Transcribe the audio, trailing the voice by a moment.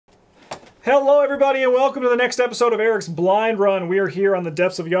Hello, everybody, and welcome to the next episode of Eric's Blind Run. We are here on the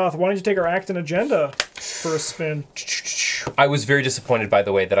Depths of Yoth. Why don't you take our act and agenda for a spin? I was very disappointed, by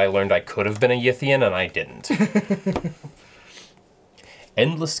the way, that I learned I could have been a Yithian, and I didn't.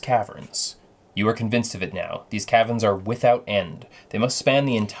 Endless caverns. You are convinced of it now. These caverns are without end. They must span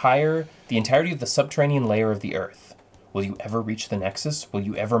the entirety of the subterranean layer of the earth. Will you ever reach the Nexus? Will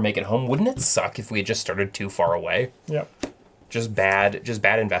you ever make it home? Wouldn't it suck if we had just started too far away? Yep. Just bad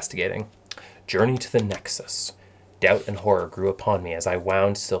investigating. Journey to the Nexus. Doubt and horror grew upon me as I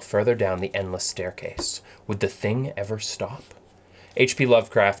wound still further down the endless staircase. Would the thing ever stop? H.P.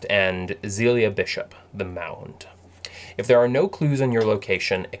 Lovecraft and Zelia Bishop, The Mound. If there are no clues on your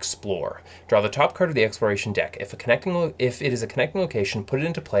location, explore. Draw the top card of the exploration deck. If it is a connecting location, put it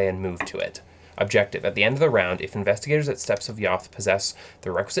into play and move to it. Objective. At the end of the round, if investigators at Depths of Yoth possess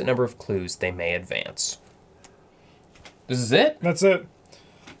the requisite number of clues, they may advance. This is it? That's it.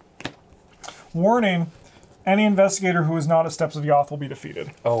 Warning, any investigator who is not at Depths of Yoth will be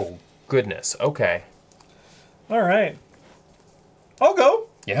defeated. Oh, goodness. Okay. All right. I'll go.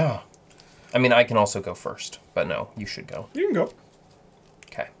 Yeah. I mean, I can also go first, but no, you should go. You can go.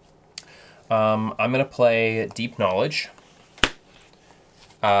 Okay. I'm going to play Deep Knowledge.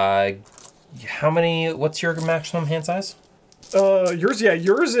 What's your maximum hand size?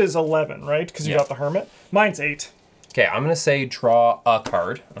 Yours is 11, right? Because you got the Hermit. Mine's 8. Okay, I'm going to say draw a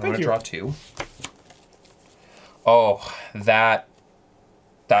card. I'm going to draw 2. Oh, that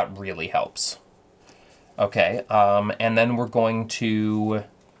really helps. Okay, and then we're going to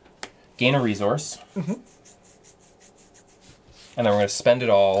gain a resource. Mm-hmm. And then we're going to spend it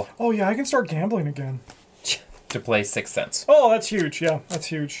all. Oh, yeah, I can start gambling again. To play 6 cents. Oh, that's huge. Yeah, that's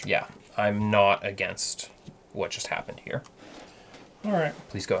huge. Yeah, I'm not against what just happened here. All right.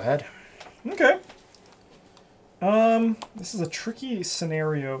 Please go ahead. Okay. This is a tricky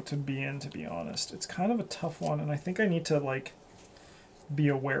scenario to be in, to be honest. It's kind of a tough one, and I think I need to, like, be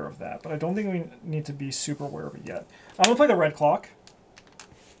aware of that. But I don't think we need to be super aware of it yet. I'm going to play the Red Clock.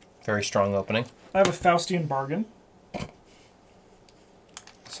 Very strong opening. I have a Faustian Bargain.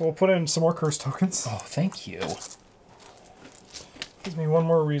 So we'll put in some more curse tokens. Oh, thank you. Gives me one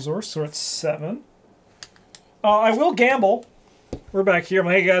more resource, so it's 7. I will gamble. We're back here. I'm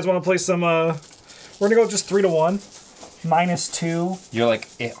like, hey, guys, want to play some... We're going to go just 3 to 1. -2. You're like,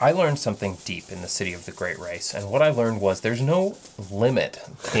 I learned something deep in the City of the Great Race, and what I learned was there's no limit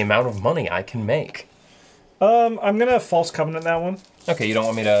to the amount of money I can make. I'm going to False Covenant that one. Okay, you don't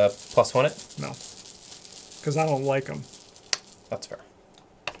want me to +1 it? No. Because I don't like them. That's fair.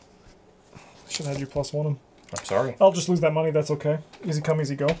 Should have had you +1 them. I'm sorry. I'll just lose that money, that's okay. Easy come,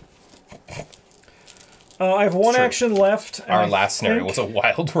 easy go. I have one action left. Our last scenario was a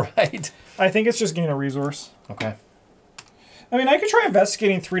wild ride. I think it's just gain a resource. Okay. I mean, I could try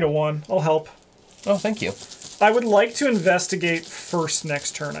investigating 3 to 1. I'll help. Oh, thank you. I would like to investigate first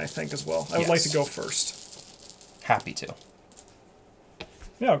next turn, I think, as well. I would like to go first. Happy to.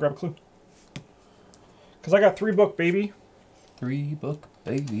 Yeah, I'll grab a clue. Because I got 3 book, baby. 3 book,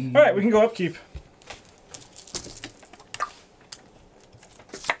 baby. All right, we can go upkeep.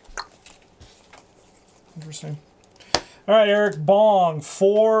 Interesting. All right, Eric, bong.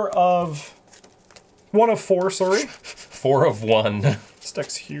 1 of 4, sorry. 4 of 1. This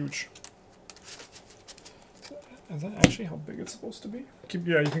deck's huge. Is that actually how big it's supposed to be?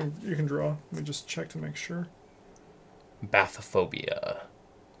 Yeah, you can draw. Let me just check to make sure. Bathophobia.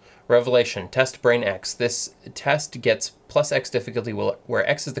 Revelation. Test Brain X. This test gets +X difficulty where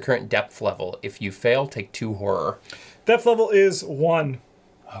X is the current depth level. If you fail, take 2 horror. Depth level is 1.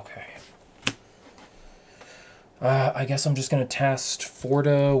 Okay. I guess I'm just going to test 4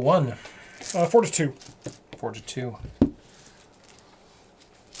 to 1. 4 to 2. 4 to 2.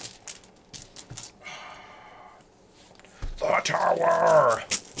 The tower!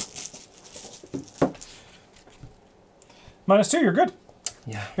 -2, you're good.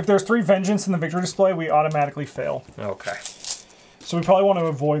 Yeah. If there's 3 Vengeance in the victory display, we automatically fail. Okay. So we probably want to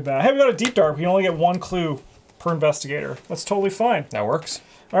avoid that. Hey, we got a Deep Dark. We can only get 1 clue per investigator. That's totally fine. That works.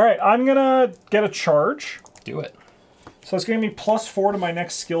 All right, I'm going to get a charge. Do it. So it's going to be +4 to my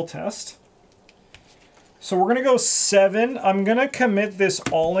next skill test. So we're going to go 7. I'm going to commit this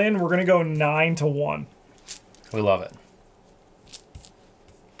all in. We're going to go 9 to 1. We love it.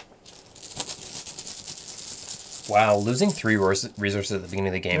 Wow, losing 3 resources at the beginning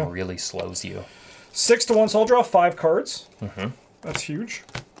of the game really slows you. 6 to 1, so I'll draw 5 cards. Mm-hmm. That's huge.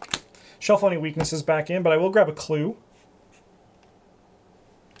 Shuffle any weaknesses back in, but I will grab a clue.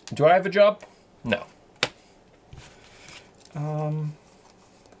 Do I have a job? No.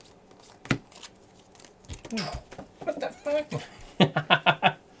 What the fuck?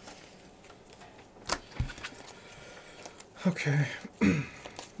 Okay.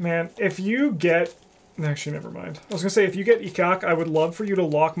 Man, if you get... Actually, never mind. I was going to say, if you get Ikak, I would love for you to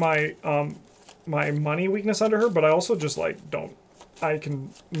lock my my money weakness under her, but I also just, like, don't... I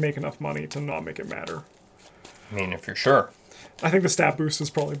can make enough money to not make it matter. I mean, if you're sure. I think the stat boost is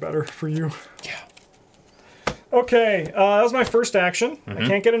probably better for you. Yeah. Okay, that was my first action. I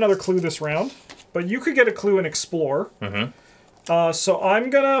can't get another clue this round, but you could get a clue and explore. So I'm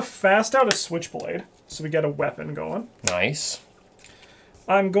going to fast out a Switchblade, so we get a weapon going. Nice.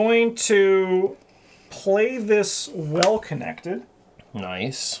 I'm going to play this well-connected.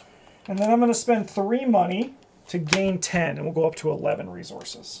 Nice. And then I'm going to spend 3 money to gain 10, and we'll go up to 11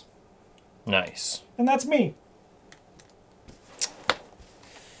 resources. Nice. And that's me.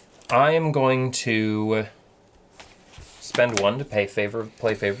 I am going to spend 1 to play Favor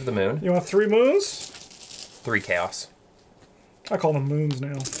of the Moon. You want 3 moons? 3 chaos. I call them moons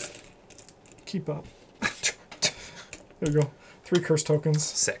now. Keep up. There you go. 3 curse tokens.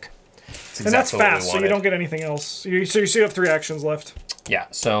 Sick. And that's fast, so you don't get anything else. So you still have 3 actions left. Yeah,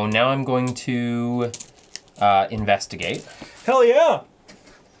 so now I'm going to investigate. Hell yeah!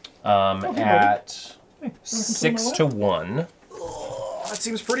 At 6 to 1. Oh, that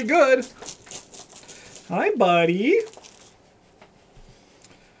seems pretty good. Hi, buddy.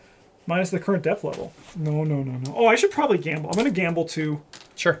 Minus the current depth level. No. Oh, I should probably gamble. I'm going to gamble too.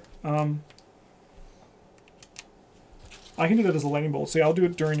 Sure. I can do that as a lightning bolt. So yeah, I'll do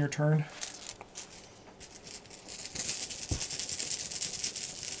it during your turn.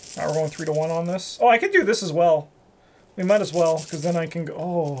 Alright, we're going 3 to 1 on this. Oh, I could do this as well. We might as well, because then I can go...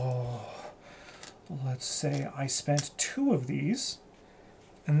 Oh. Let's say I spent 2 of these.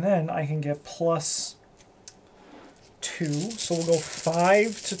 And then I can get plus 2. So we'll go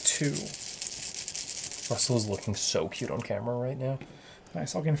 5 to 2. Russell is looking so cute on camera right now.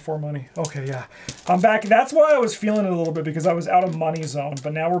 Nice, I'll gain 4 money. Okay, yeah. I'm back. That's why I was feeling it a little bit, because I was out of money zone.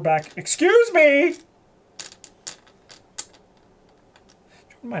 But now we're back. Excuse me!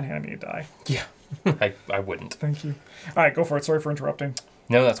 Do you mind handing me a die? Yeah. I wouldn't. Thank you. Alright, go for it. Sorry for interrupting.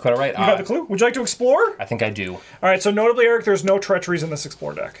 No, that's quite all right. You got the clue? Would you like to explore? I think I do. Alright, so notably, Eric, there's no treacheries in this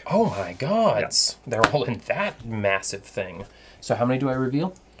explore deck. Oh my god. Yeah. They're all in that massive thing. So how many do I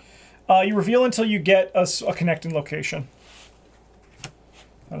reveal? You reveal until you get a connecting location.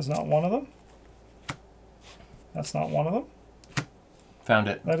 That is not one of them. That's not one of them. Found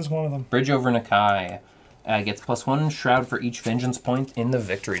it. That is one of them. Bridge over Nakai. Gets +1 shroud for each vengeance point in the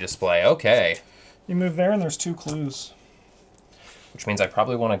victory display. Okay. You move there and there's 2 clues. Which means I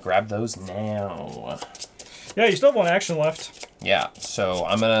probably want to grab those now. Yeah, you still have 1 action left. Yeah, so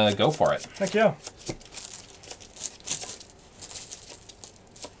I'm going to go for it. Heck yeah.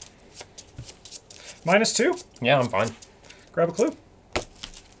 -2. Yeah, I'm fine. Grab a clue.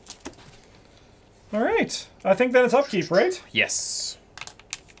 All right. I think then it's upkeep, right? Yes.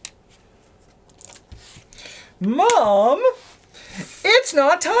 Mom, it's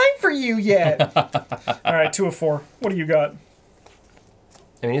not time for you yet. All right, 2 of 4. What do you got?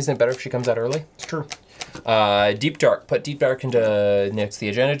 I mean, isn't it better if she comes out early? It's true. Deep Dark. Put Deep Dark into next to the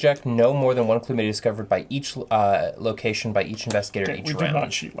agenda deck. No more than 1 clue may be discovered by each location by each investigator each round. We did not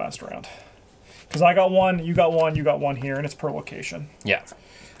cheat last round. Because I got 1, you got 1, you got 1 here, and it's per location. Yeah.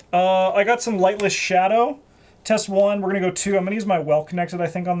 I got some Lightless Shadow. Test 1, we're going to go 2. I'm going to use my Well-Connected, I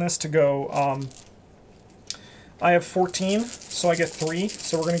think, on this to go... I have 14, so I get 3.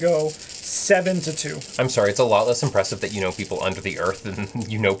 So we're going to go 7 to 2. I'm sorry, it's a lot less impressive that you know people under the earth than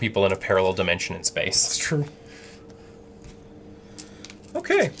you know people in a parallel dimension in space. It's true.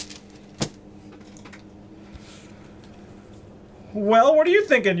 Okay. Well, what are you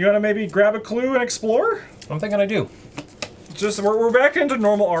thinking? You want to maybe grab a clue and explore? I'm thinking I do. Just we're back into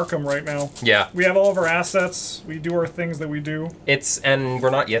normal Arkham right now. Yeah. We have all of our assets. We do our things that we do. And we're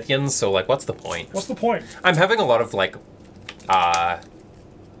not Yithians, so like, what's the point? What's the point? I'm having a lot of like,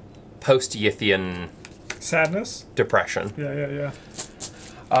 post-Yithian sadness, depression. Yeah.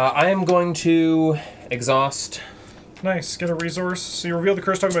 I am going to exhaust. Nice. Get a resource. So you reveal the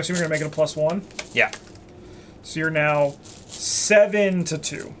curse token, but I assume you're gonna make it a +1. Yeah. So you're now 7 to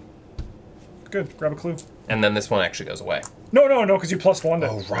 2. Good. Grab a clue. And then this one actually goes away. No, because you +1'd it.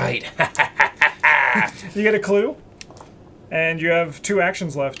 Oh, right. You get a clue, and you have 2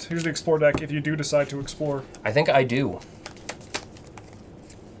 actions left. Here's the explore deck if you do decide to explore. I think I do.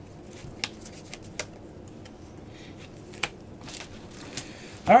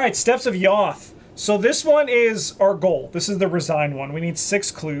 All right, Depths of Yoth. So this one is our goal. This is the Resign one. We need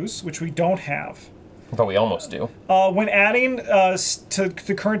 6 clues, which we don't have. But we almost do. When adding to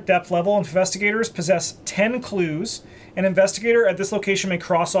the current depth level, investigators possess 10 clues. An investigator at this location may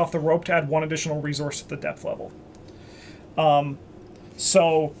cross off the rope to add 1 additional resource to the depth level.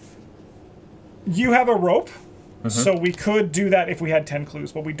 So you have a rope, so we could do that if we had 10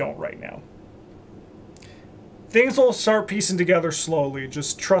 clues, but we don't right now. Things will start piecing together slowly.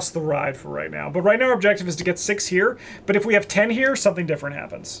 Just trust the ride for right now. But right now our objective is to get 6 here, but if we have 10 here, something different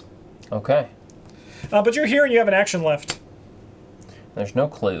happens. Okay. But you're here and you have an action left. There's no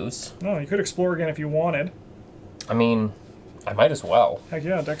clues. No, you could explore again if you wanted. I mean, I might as well. Heck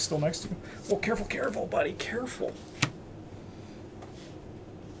yeah, deck's still next to you. Oh, careful, careful, buddy, careful.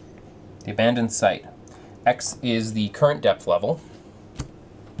 The abandoned site. X is the current depth level,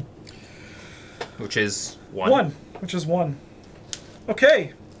 which is 1. 1, which is 1.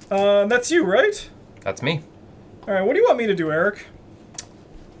 Okay, that's you, right? That's me. All right, what do you want me to do, Eric?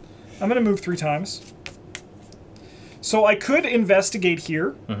 I'm going to move 3 times. So I could investigate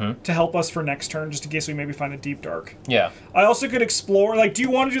here to help us for next turn, just in case we maybe find a deep dark. Yeah. I also could explore. Like, do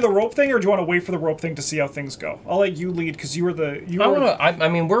you want to do the rope thing, or do you want to wait for the rope thing to see how things go? I'll let you lead because you were the. I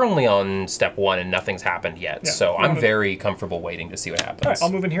mean, we're only on step 1 and nothing's happened yet, Yeah, so I'm very comfortable waiting to see what happens. All right,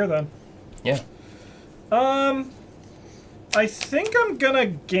 I'll move in here then. Yeah. I think I'm gonna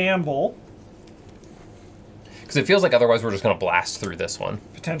gamble. Because it feels like otherwise we're just going to blast through this one.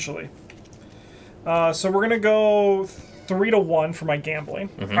 Potentially. So we're gonna go 3 to 1 for my gambling.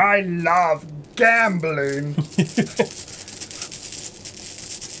 I love gambling.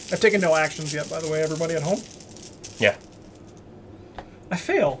 I've taken no actions yet, by the way, everybody at home. Yeah. I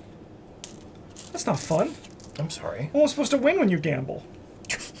fail. That's not fun. I'm sorry. I'm only supposed to win when you gamble.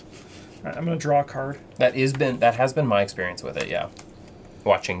 Alright, I'm gonna draw a card. That has been my experience with it, yeah.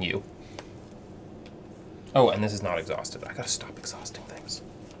 Watching you. Oh, and this is not exhausted. I gotta stop exhausting things.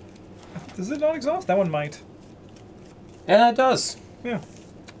 Does it not exhaust? That one might. Yeah, it does. Yeah.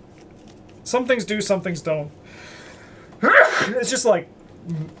 Some things do, some things don't. It's just like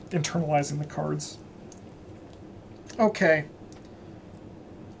internalizing the cards. Okay.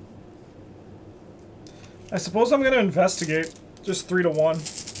 I suppose I'm going to investigate. Just 3 to 1.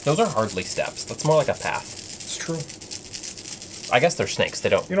 Those are hardly steps. That's more like a path. It's true. I guess they're snakes. They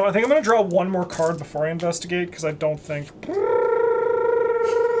don't. You know, I think I'm going to draw 1 more card before I investigate, because I don't think...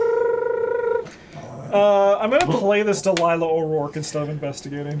 I'm going to play this Delilah O'Rourke instead of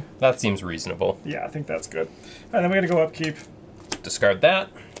investigating. That seems reasonable. Yeah, I think that's good. And then we're going to go upkeep. Discard that.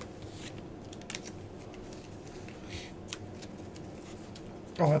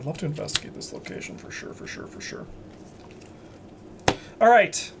 Oh, I'd love to investigate this location for sure, for sure, for sure. All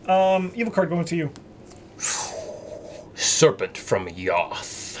right, evil card going to you. Serpent from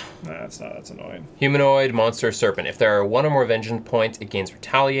Yoth. Nah, that's not. That's annoying. Humanoid, monster, serpent. If there are 1 or more vengeance points, it gains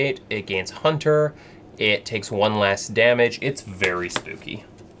retaliate. It gains hunter. It takes 1 less damage. It's very spooky.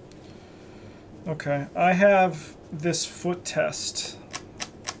 Okay, I have this foot test.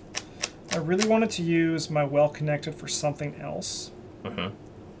 I really wanted to use my well-connected for something else. I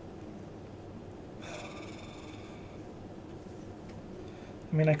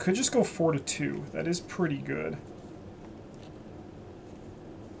mean, I could just go 4 to 2. That is pretty good.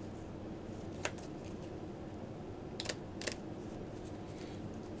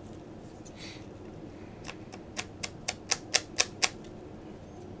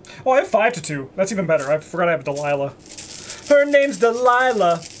 Oh, I have 5 to 2. That's even better. I forgot I have Delilah. Her name's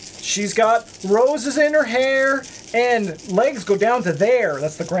Delilah. She's got roses in her hair, and legs go down to there.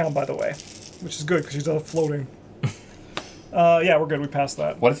 That's the ground, by the way. Which is good, because she's floating. Yeah, we're good. We passed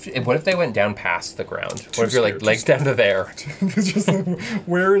that. What if they went down past the ground? What if you're like legs down to there? It's just like,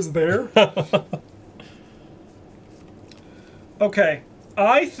 where is there? Okay.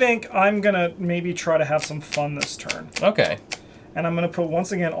 I think I'm going to maybe try to have some fun this turn. Okay. And I'm going to put,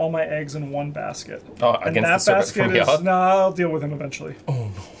 once again, all my eggs in one basket. Oh, and against the serpent from Yoth? No, I'll deal with him eventually. Oh,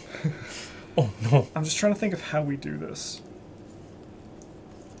 no. Oh, no. I'm just trying to think of how we do this.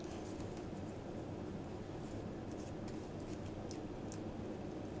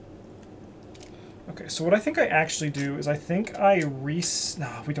 Okay, so what I think I actually do is I think I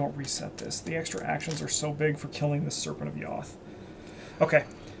No, we don't reset this. The extra actions are so big for killing this Serpent of Yoth. Okay,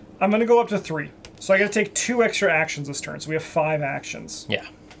 I'm going to go up to 3. So I got to take 2 extra actions this turn, so we have 5 actions. Yeah.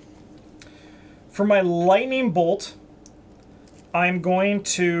 For my lightning bolt, I'm going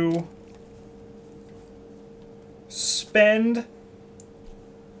to spend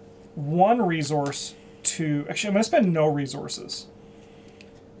 1 resource to... Actually, I'm going to spend no resources.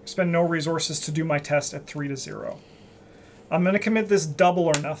 Spend no resources to do my test at 3 to 0. I'm going to commit this double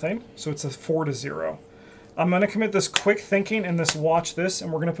or nothing, so it's a 4 to 0. I'm going to commit this quick thinking and this watch this,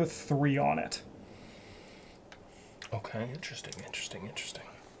 and we're going to put 3 on it. Okay, interesting, interesting, interesting.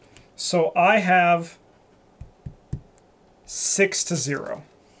 So I have 6 to 0.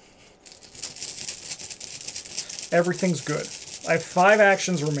 Everything's good. I have 5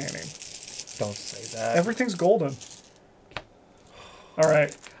 actions remaining. Don't say that. Everything's golden. All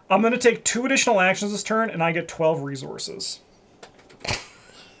right. I'm going to take 2 additional actions this turn, and I get 12 resources.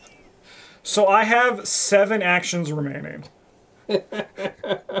 So I have 7 actions remaining.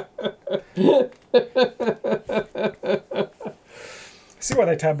 See why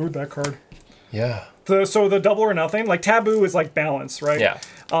they tabooed that card. Yeah. So the double or nothing, like taboo is like balance, right? Yeah.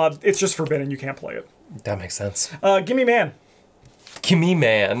 It's just forbidden. You can't play it. That makes sense. Give me man. Gimme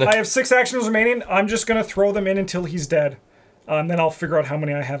man. I have 6 actions remaining. I'm just going to throw them in until he's dead. And then I'll figure out how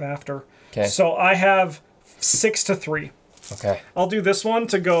many I have after. Okay. So I have 6 to 3. Okay. I'll do this one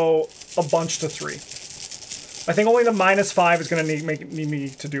to go a bunch to 3. I think only the -5 is going to need me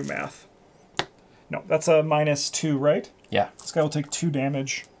to do math. No, that's a -2, right? Yeah. This guy will take 2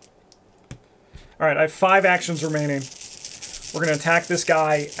 damage. All right, I have 5 actions remaining. We're going to attack this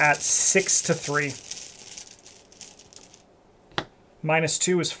guy at 6 to 3.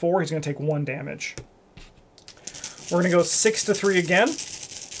 -2 is 4. He's going to take 1 damage. We're going to go 6 to 3 again.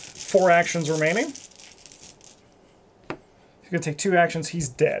 4 actions remaining. He's going to take 2 actions. He's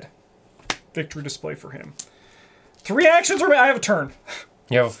dead. Victory display for him. 3 actions remaining. I have a turn.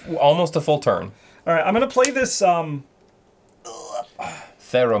 You have almost a full turn. All right, I'm going to play this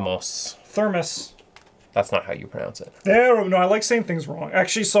Thermos. Thermos. That's not how you pronounce it. No, I like saying things wrong.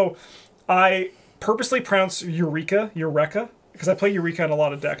 Actually, so I purposely pronounce Eureka, because I play Eureka in a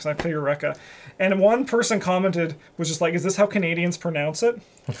lot of decks, and I play Eureka. And one person commented, was just like, is this how Canadians pronounce it?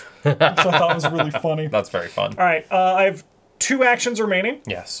 Which I thought was really funny. That's very fun. All right, I have 2 actions remaining.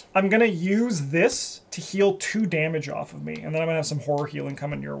 Yes. I'm going to use this to heal 2 damage off of me, and then I'm going to have some horror healing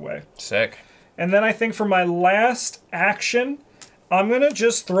coming your way. Sick. And then I think for my last action, I'm going to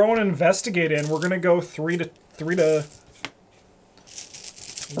just throw an investigate in. We're going to go 4 to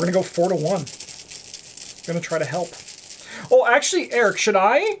 1. Going to try to help. Oh, actually, Eric, should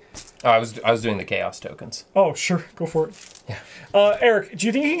I? Oh, I was doing the chaos tokens. Oh, sure. Go for it. Yeah. Eric, do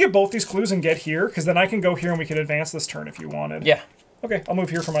you think you can get both these clues and get here? Because then I can go here and we can advance this turn if you wanted. Yeah. Okay, I'll move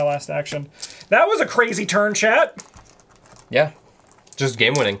here for my last action. That was a crazy turn, chat. Yeah. Just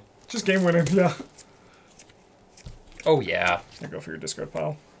game winning. Just game winning, yeah. Oh, yeah. Here, go for your discard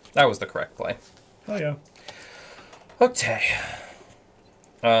pile. That was the correct play. Oh, yeah. Okay.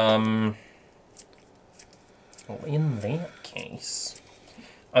 Well, in that case,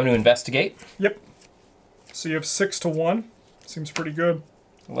 I'm going to investigate. Yep. So you have 6 to 1. Seems pretty good.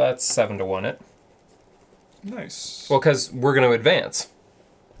 Let's 7 to 1 it. Nice. Well, because we're going to advance.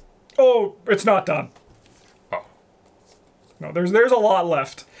 Oh, it's not done. Oh. No, there's a lot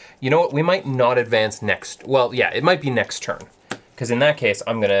left. You know what? We might not advance next. Well, yeah, it might be next turn. Because in that case,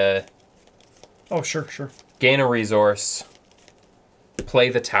 I'm going to... Oh, sure. Gain a resource. Play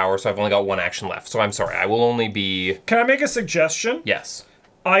the tower, so I've only got 1 action left. So I'm sorry, I will only be... Can I make a suggestion? Yes.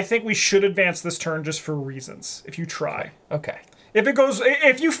 I think we should advance this turn just for reasons, if you try. Okay.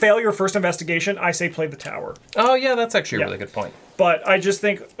 If you fail your first investigation, I say play the tower. Oh, yeah, that's actually a really good point. But I just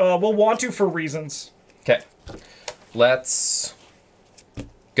think we'll want to for reasons. Okay. Let's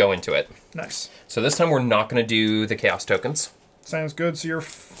go into it. Nice. So this time we're not going to do the chaos tokens. Sounds good. So you're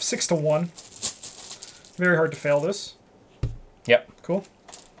 6 to 1. Very hard to fail this. Yep. Cool.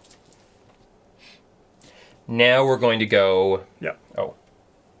 Now we're going to go... Yep. Oh.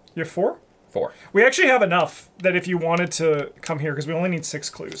 You have 4? 4. We actually have enough that if you wanted to come here, because we only need 6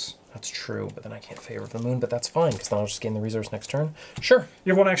 clues. That's true, but then I can't favor the moon, but that's fine, because then I'll just gain the resource next turn. Sure.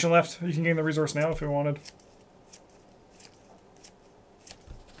 You have 1 action left. You can gain the resource now if you wanted.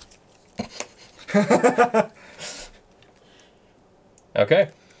 Okay.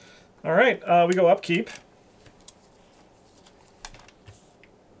 All right. We go upkeep.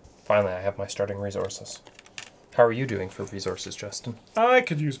 Finally, I have my starting resources. How are you doing for resources, Justin? I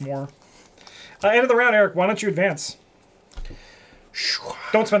could use more. End of the round, Eric. Why don't you advance?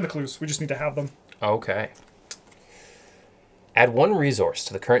 Don't spend the clues. We just need to have them. Okay. Add 1 resource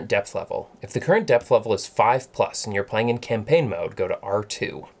to the current depth level. If the current depth level is 5+ and you're playing in campaign mode, go to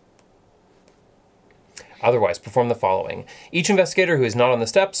R2. Otherwise, perform the following. Each investigator who is not on the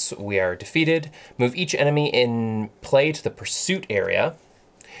steps, we are defeated. Move each enemy in play to the pursuit area.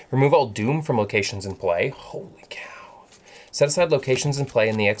 Remove all doom from locations in play. Holy cow. Set aside locations in play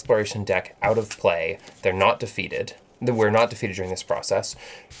in the exploration deck out of play. They're not defeated. We're not defeated during this process.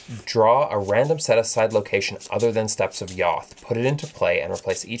 Draw a random set-aside location other than Depths of Yoth. Put it into play and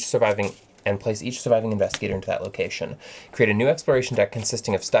place each surviving investigator into that location. Create a new exploration deck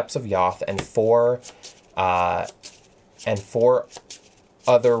consisting of Depths of Yoth and 4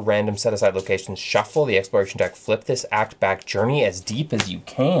 other random set-aside locations. Shuffle the exploration deck. Flip this act back. Journey as deep as you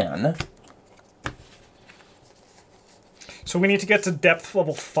can. So we need to get to depth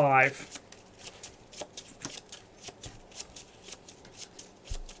level 5.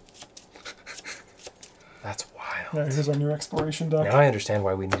 That's wild. Yeah, here's our new exploration deck. Now I understand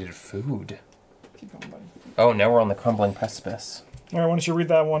why we needed food. Keep going, buddy. Oh, now we're on the crumbling precipice. All right, why don't you read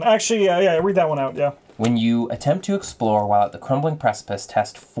that one? Actually, yeah, read that one out, yeah. When you attempt to explore while at the crumbling precipice,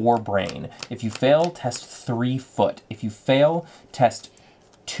 test 4 brain. If you fail, test 3 foot. If you fail, test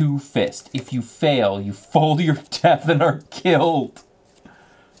 2 fist. If you fail, you fall to your death and are killed.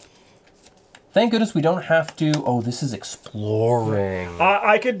 Thank goodness we don't have to... Oh, this is exploring.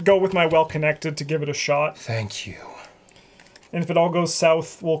 I could go with my well-connected to give it a shot. Thank you. And if it all goes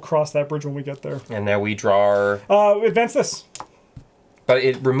south, we'll cross that bridge when we get there. And now we draw our... Advance this. But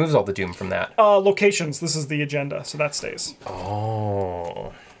it removes all the doom from that. Locations. This is the agenda, so that stays.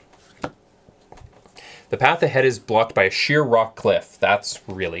 Oh. The path ahead is blocked by a sheer rock cliff. That's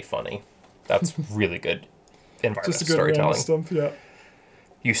really funny. That's really good environmental Just a good storytelling. stuff, yeah.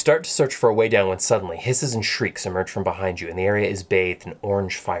 You start to search for a way down when suddenly hisses and shrieks emerge from behind you, and the area is bathed in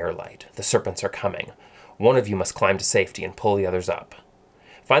orange firelight. The serpents are coming. One of you must climb to safety and pull the others up.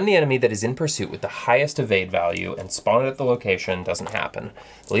 Find the enemy that is in pursuit with the highest evade value and spawn it at the location. Doesn't happen.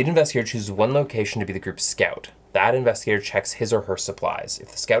 The lead investigator chooses one location to be the group's scout. That investigator checks his or her supplies. If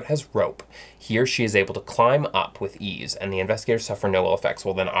the scout has rope, he or she is able to climb up with ease, and the investigators suffer no ill effects.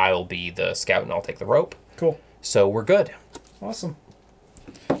 Well, then I'll be the scout and I'll take the rope. Cool. So we're good. Awesome.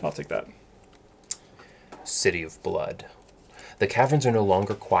 I'll take that. City of Blood. The caverns are no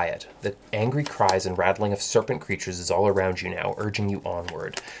longer quiet. The angry cries and rattling of serpent creatures is all around you now, urging you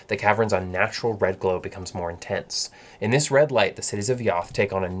onward. The cavern's unnatural red glow becomes more intense. In this red light, the cities of Yoth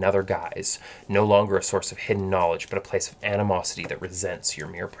take on another guise, no longer a source of hidden knowledge, but a place of animosity that resents your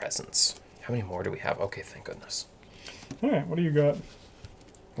mere presence. How many more do we have? Okay, thank goodness. All right, what do you got?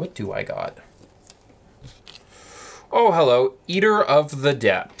 What do I got? Oh, hello. Eater of the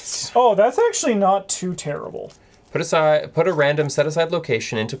Depths. Oh, that's actually not too terrible. Put a random set-aside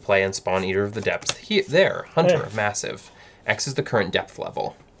location into play and spawn Eater of the Depths. There, Hunter, Hey. massive. X is the current depth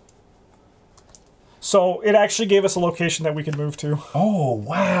level. So it actually gave us a location that we could move to. Oh,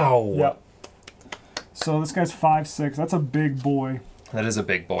 wow. Yep. So this guy's 5'6". That's a big boy. That is a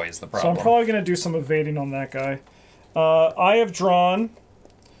big boy is the So problem. I'm probably going to do some evading on that guy. I have drawn...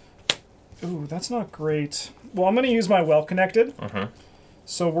 Ooh, that's not great. Well, I'm going to use my well-connected.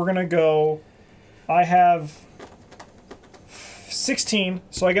 So we're going to go... I have 16,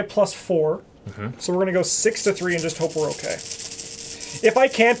 so I get +4. So we're going to go 6 to 3 and just hope we're okay. If I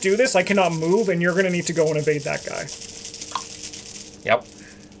can't do this, I cannot move, and you're going to need to go and evade that guy. Yep.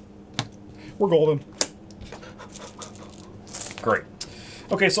 We're golden. Great.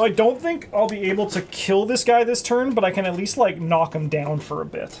 Okay, so I don't think I'll be able to kill this guy this turn, but I can at least, like, knock him down for a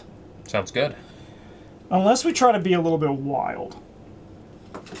bit. Sounds good. Unless we try to be a little bit wild.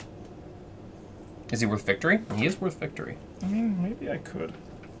 Is he worth victory? He is worth victory. I mean, maybe I could.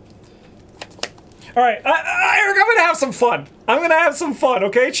 All right, I'm going to have some fun. I'm going to have some fun,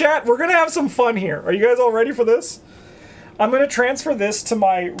 okay, chat? We're going to have some fun here. Are you guys all ready for this? I'm going to transfer this to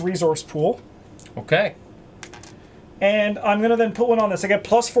my resource pool. Okay. And I'm going to then put one on this. I get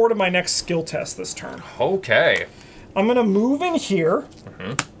 +4 to my next skill test this turn. Okay. I'm going to move in here.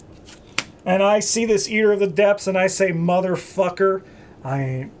 And I see this Eater of the Depths, and I say, motherfucker,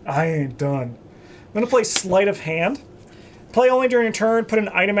 I ain't done. I'm going to play Sleight of Hand. Play only during a turn. Put an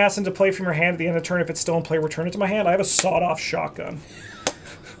item mass into play from your hand at the end of the turn. If it's still in play, return it to my hand. I have a sawed-off shotgun.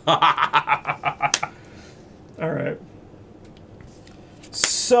 Alright.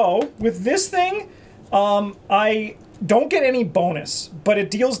 So, with this thing, I don't get any bonus, but it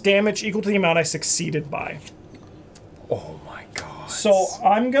deals damage equal to the amount I succeeded by. Oh my god. So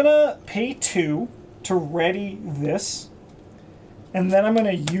I'm gonna pay 2 to ready this, and then I'm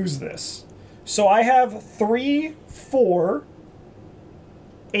gonna use this. So I have 3, 4,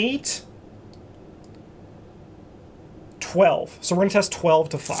 8, 12. So we're gonna test 12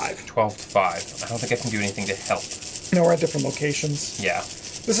 to 5. 12 to 5. I don't think I can do anything to help. No, we're at different locations. Yeah.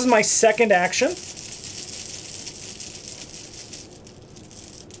 This is my second action.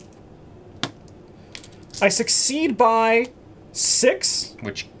 I succeed by 6.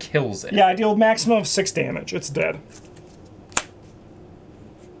 Which kills it. Yeah, I deal maximum of 6 damage. It's dead.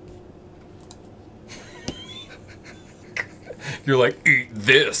 You're like, eat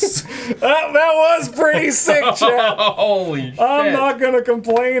this. That was pretty sick, chat. Holy shit. I'm not gonna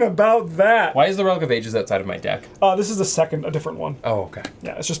complain about that. Why is the Relic of Ages outside of my deck? This is a different one. Oh, okay.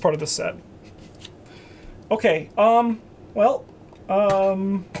 Yeah, it's just part of the set. Okay,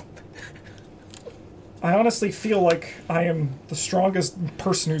 I honestly feel like I am the strongest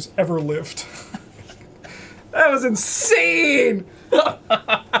person who's ever lived. That was insane!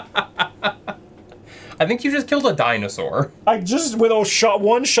 I think you just killed a dinosaur. I just, with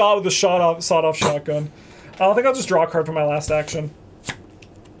one shot with the sawed-off shotgun. I think I'll just draw a card for my last action.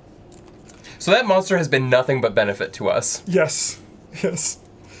 So that monster has been nothing but benefit to us. Yes. Yes.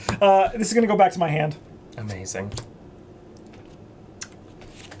 This is going to go back to my hand. Amazing.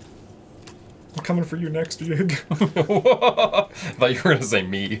 I'm coming for you next, Yig. I thought you were going to say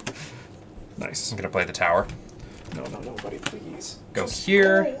me. Nice. I'm going to play the tower. No, buddy, please. Go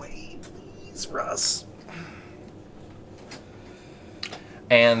here. Go away, please, Russ.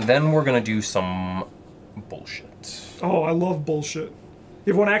 And then we're going to do some bullshit. Oh, I love bullshit.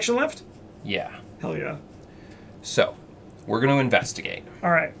 You have one action left? Yeah. Hell yeah. So, we're going to investigate.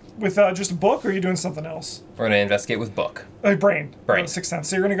 All right. With just a book, or are you doing something else? We're going to investigate with book. Brain. Brain. 6 cents.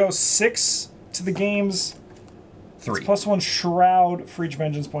 So you're going to go 6 to the game's 3. +1 shroud for each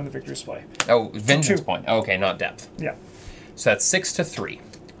vengeance point in the victory display. Oh, vengeance 2. point. Okay, not depth. Yeah. So that's 6 to 3.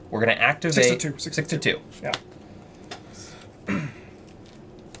 We're going to activate... 6 to 2. 6 to 2. Yeah.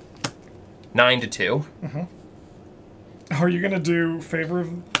 9 to 2. Mm-hmm. Are you going to do favor of...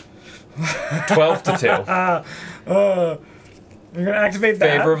 12 to 2. You're going to activate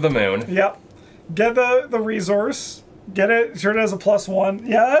that. Favor of the moon. Yep. Get the resource. Get it. Turn it as a +1.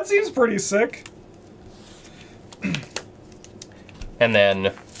 Yeah, that seems pretty sick. And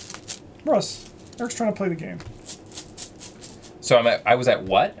then... Russ, Eric's trying to play the game. So I was at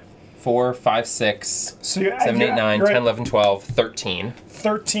what? 4, 5, 6, So you, 7, 8, 9, you're 10, at 11, 12, 13.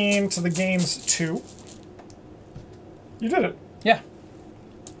 13 to the game's 2. You did it. Yeah.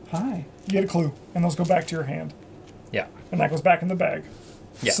 Hi. You get a clue, and those go back to your hand. Yeah. And that goes back in the bag.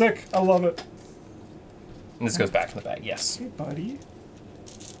 Yeah. Sick. I love it. And this goes back in the bag, yes. Hey, buddy.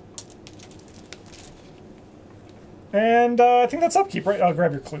 And I think that's upkeep, right? I'll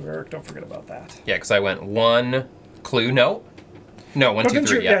grab your clue, Eric. Don't forget about that. Yeah, because I went 1 clue. No, 1, 2,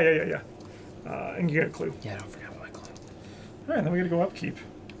 3. Yeah. Yeah. And you get a clue. Yeah, don't forget about my clue. All right, then we got to go upkeep.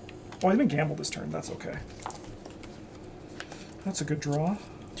 Oh, I didn't gamble this turn. That's okay. That's a good draw.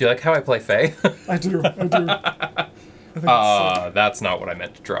 Do you like how I play Fae? I do. I think it's sick. That's not what I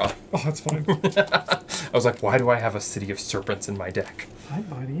meant to draw. Oh, that's fine. I was like, why do I have a City of Serpents in my deck? Hi,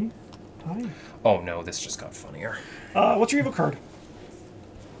 buddy. Hi. Oh no, this just got funnier. What's your evil card?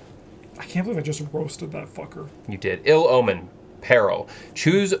 I can't believe I just roasted that fucker. You did. Ill Omen. Peril.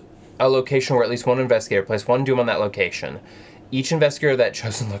 Choose a location where at least one investigator. Place 1 doom on that location. Each investigator of that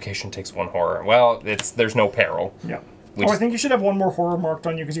chosen location takes 1 horror. Well, there's no peril. Yeah. I think you should have 1 more horror marked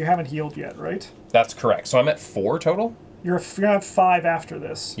on you because you haven't healed yet, right? That's correct. So I'm at 4 total? You're gonna have 5 after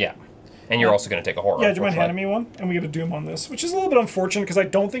this. Yeah. And you're also going to take a horror. Yeah, do you mind handing me one? And we get a doom on this, which is a little bit unfortunate because I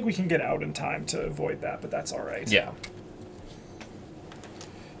don't think we can get out in time to avoid that, but that's all right. Yeah.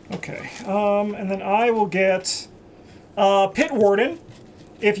 Okay. And then I will get Pit Warden.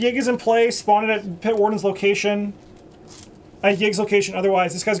 If Yig is in play, spawn it at Pit Warden's location. At Yig's location.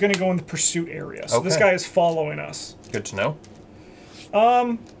 Otherwise, this guy's going to go in the pursuit area. So this guy is following us. Good to know.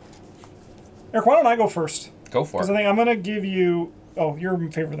 Eric, why don't I go first? Go for it. Because I think I'm going to give you... Oh, you're in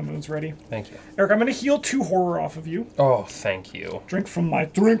favor of the moon's ready. Thank you. Eric, I'm going to heal 2 horror off of you. Oh, thank you. Drink my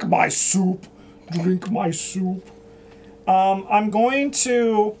soup. Drink my soup. I'm going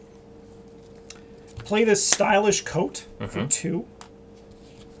to play this stylish coat for 2.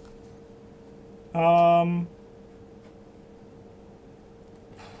 I'll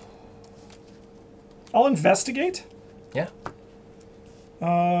investigate. Yeah.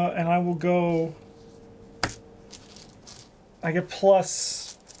 And I will go... I get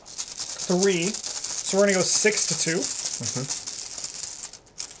 +3. So we're going to go 6 to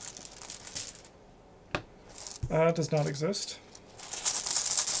 2. That does not exist.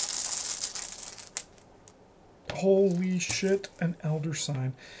 Holy shit, an Elder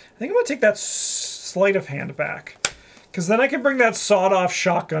Sign. I think I'm going to take that Sleight of Hand back. Because then I can bring that sawed-off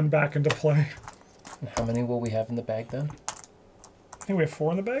shotgun back into play. And how many will we have in the bag then? I think we have 4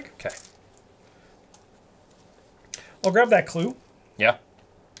 in the bag. Okay. I'll grab that clue. Yeah.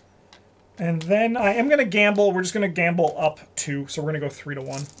 And then I am going to gamble. We're just going to gamble up 2. So we're going to go 3 to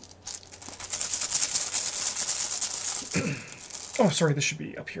 1. Oh, sorry. This should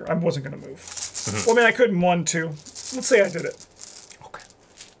be up here. I wasn't going to move. Well, I mean, I could in 1, 2. Let's say I did it. Okay.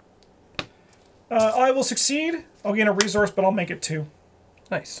 I will succeed. I'll gain a resource, but I'll make it 2.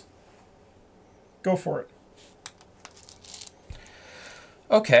 Nice. Go for it.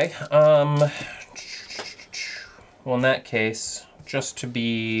 Okay. Well, in that case, just to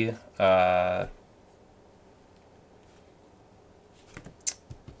be...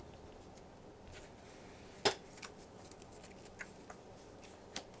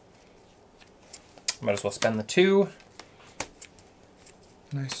 Might as well spend the 2.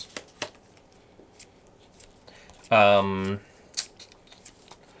 Nice. I'm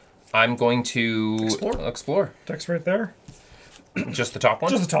going to explore. Deck's right there. Just the top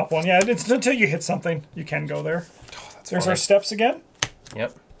one? Just the top one, yeah. It's until you hit something, you can go there. Oh, that's There's funny. our steps again.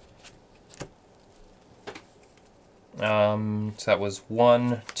 Yep. So that was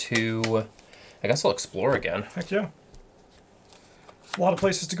 1, 2. I guess I'll explore again. Heck yeah. A lot of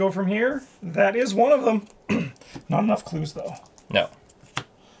places to go from here. That is one of them. Not enough clues, though. No.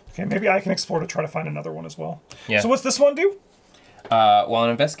 Okay, maybe I can explore to try to find another one as well. Yeah. So what's this one do? While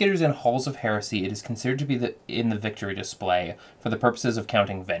an investigator is in Halls of Heresy, it is considered to be in the victory display for the purposes of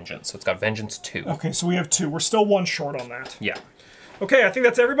counting vengeance. So it's got vengeance 2. Okay, so we have 2. We're still 1 short on that. Yeah. Okay, I think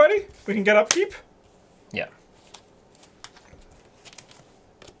that's everybody. We can get upkeep. Yeah.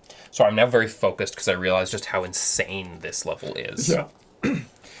 So I'm now very focused because I realize just how insane this level is. Yeah.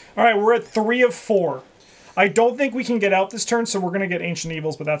 All right, we're at 3 of 4. I don't think we can get out this turn, so we're going to get Ancient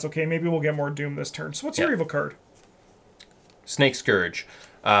Evils, but that's okay. Maybe we'll get more Doom this turn. So what's your evil card? Snake Scourge.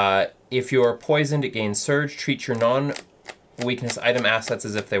 If you're poisoned, it gains Surge. Treat your non-weakness item assets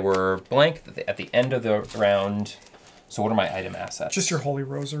as if they were blank at the end of the round. So what are my item assets? Just your Holy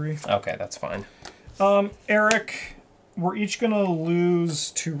Rosary. Okay, that's fine. Eric, we're each going to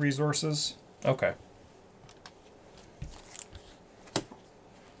lose 2 resources. Okay.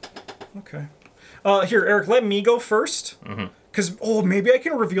 Okay. Here, Eric, let me go first. Because, maybe I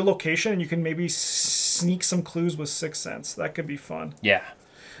can reveal location and you can maybe sneak some clues with Sixth Sense. That could be fun. Yeah.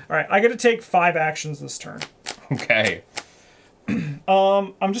 All right, I got to take 5 actions this turn. Okay.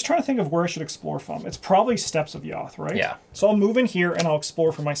 I'm just trying to think of where I should explore from. It's probably Steps of Yoth, right? Yeah. So I'll move in here and I'll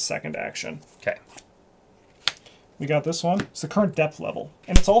explore for my second action. Okay. We got this one. It's the current depth level.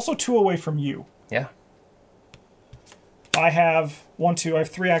 And it's also 2 away from you. Yeah. I have 1, 2. I have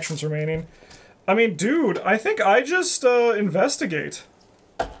 3 actions remaining. I mean, dude, I think I just investigate.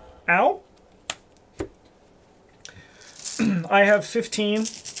 Ow. I have 15.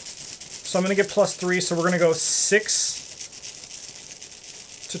 So I'm going to get +3. So we're going to go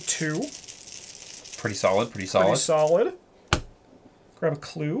 6 to 2. Pretty solid, pretty solid. Pretty solid. Grab a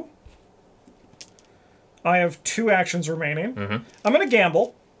clue. I have 2 actions remaining. I'm going to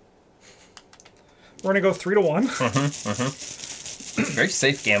gamble. We're going to go 3 to 1. Very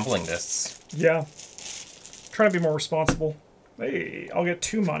safe gambling, this. Yeah. Trying to be more responsible. Hey, I'll get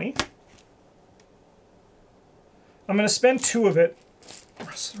 2 money. I'm going to spend 2 of it.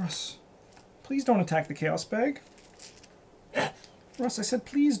 Russ, please don't attack the Chaos Bag. Russ, I said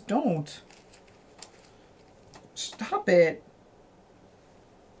please don't. Stop it.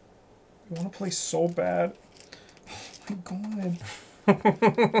 You want to play so bad. Oh my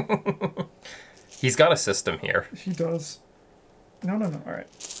god. He's got a system here. He does. No. All right.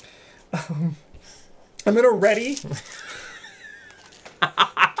 I'm going to ready.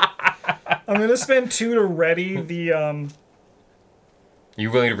 I'm going to spend 2 to ready the... Are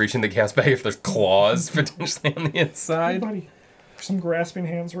you willing to reach in the gas bag if there's claws potentially on the inside? Hey, buddy. Some grasping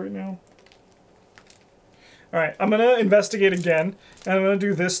hands right now. All right, I'm going to investigate again, and I'm going to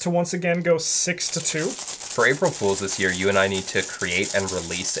do this to once again go 6 to 2. For April Fools this year, you and I need to create and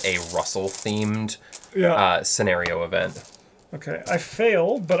release a Russell-themed scenario event. Okay, I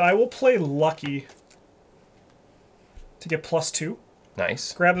failed, but I will play Lucky to get +2.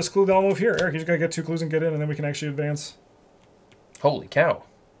 Nice. Grab this clue, then I'll move here. Eric, you just got to get 2 clues and get in, and then we can actually advance. Holy cow.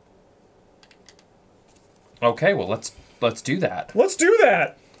 Okay, well, let's do that. Let's do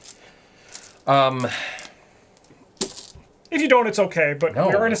that! If you don't, it's okay, but No,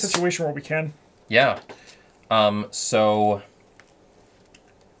 we are in a situation where we can. Yeah. So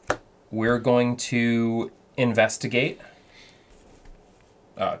we're going to investigate.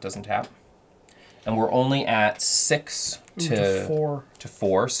 It doesn't tap. And we're only at 6 to 4. To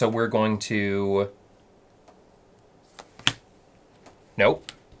 4, so we're going to...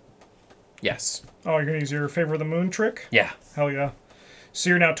 Nope. Yes. Oh, you're going to use your Favor of the Moon trick? Yeah. Hell yeah. So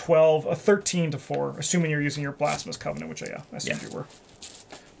you're now 12, a 13 to 4, assuming you're using your Blasphemous Covenant, which I assumed you were.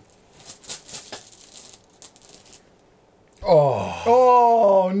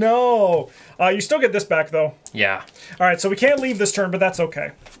 Oh, no. You still get this back, though. Yeah. All right, so we can't leave this turn, but that's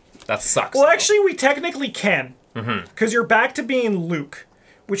okay. That sucks. Well, though. actually, we technically can. Because you're back to being Luke,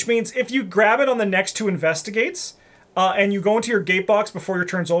 which means if you grab it on the next 2 investigates, and you go into your gate box before your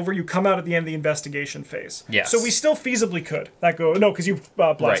turn's over, you come out at the end of the investigation phase. Yes. So we still feasibly could. No, because you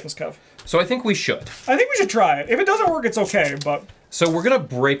Blasphemous Cov. So I think we should. I think we should try it. If it doesn't work, it's okay, but... So we're going to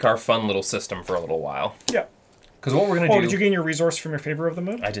break our fun little system for a little while. Yeah. Because what we're going to do... Oh, did you gain your resource from your Favor of the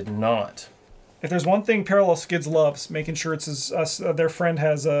Moon? I did not. If there's one thing Parallel Skids loves, making sure it's their friend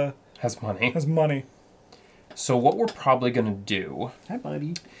has a Has money. Has money. So what we're probably going to do... Hi,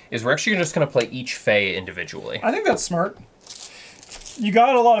 buddy. ...is we're actually just going to play each Fae individually. I think that's smart. You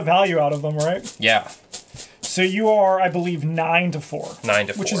got a lot of value out of them, right? Yeah. So you are, I believe, 9 to 4. 9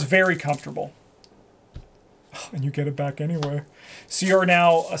 to 4. Which is very comfortable. And you get it back anyway. So you're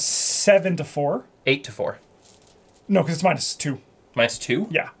now a 7 to 4. 8 to 4. No, because it's -2. -2?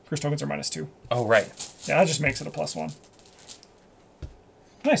 Yeah, curse tokens are -2. Oh, right. Yeah, that just makes it a +1.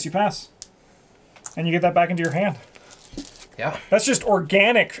 Nice, you pass. And you get that back into your hand. Yeah. That's just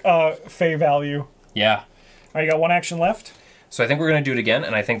organic Fae value. Yeah. All right, you got 1 action left. So I think we're going to do it again,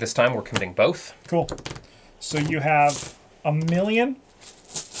 and I think this time we're committing both. Cool. So you have 1,000,000.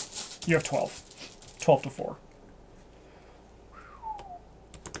 You have 12. 12 to 4.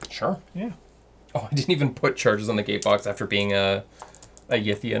 Sure. Yeah. Oh, I didn't even put charges on the gate box after being a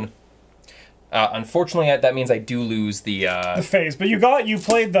Yithian. Unfortunately, that means I do lose the phase, but you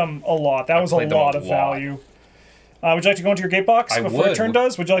played them a lot. That was a lot of value. Would you like to go into your gate box before your turn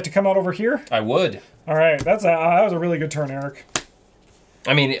does? Would you like to come out over here? I would. All right, that was a really good turn, Eric.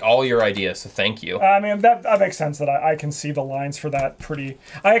 I mean, all your ideas, so thank you. I mean, that makes sense that I can see the lines for that pretty...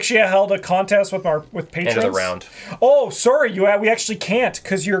 I actually held a contest with patrons. End of the round. Oh, sorry, we actually can't,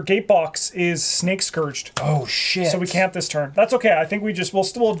 because your gate box is snake scourged. Oh, shit. So we can't this turn. That's okay, I think we'll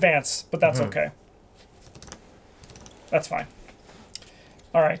still advance, but that's okay. That's fine.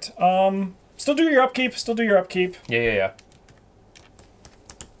 All right, still do your upkeep, Yeah.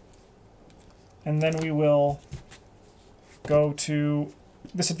 And then we will go to...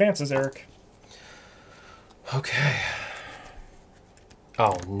 This advances, Eric. Okay.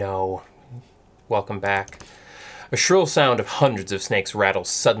 Oh, no. Welcome back. A shrill sound of hundreds of snakes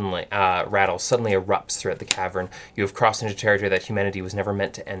suddenly erupts throughout the cavern. You have crossed into territory that humanity was never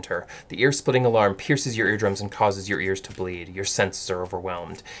meant to enter. The ear-splitting alarm pierces your eardrums and causes your ears to bleed. Your senses are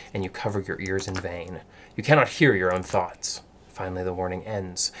overwhelmed, and you cover your ears in vain. You cannot hear your own thoughts. Finally, the warning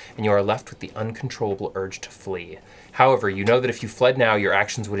ends, and you are left with the uncontrollable urge to flee. However, you know that if you fled now, your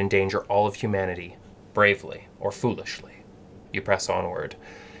actions would endanger all of humanity. Bravely, or foolishly, you press onward.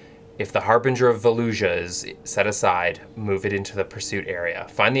 If the Harbinger of Valusia is set aside, move it into the pursuit area.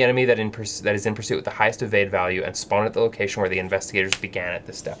 Find the enemy that is in pursuit with the highest evade value and spawn at the location where the investigators began at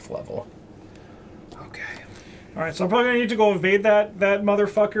this depth level. Okay. All right, so I'm probably going to need to go evade that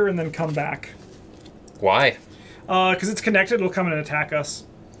motherfucker and then come back. Why? Because it's connected, it'll come in and attack us.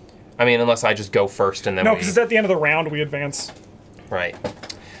 I mean, unless I just go first and then No, because it's at the end of the round we advance. Right.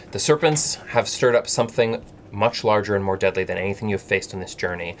 The serpents have stirred up something much larger and more deadly than anything you have faced on this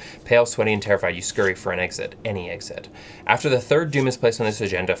journey. Pale, sweaty, and terrified, you scurry for an exit. Any exit. After the third doom is placed on this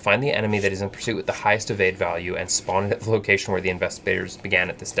agenda, find the enemy that is in pursuit with the highest evade value and spawn it at the location where the investigators began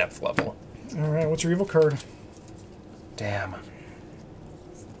at this depth level. Alright, what's your evil card? Damn.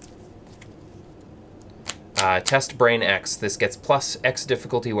 Test Brain X. This gets plus X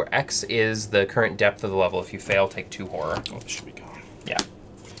difficulty, where X is the current depth of the level. If you fail, take 2 horror. Oh, this should be gone. Yeah.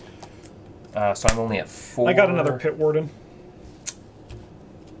 So I'm only at 4. I got another Pit Warden.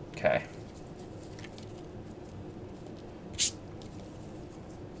 Okay.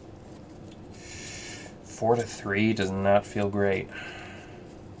 Four to 3 does not feel great.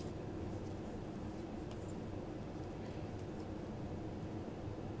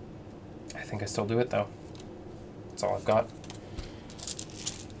 I think I still do it, though. That's all I've got.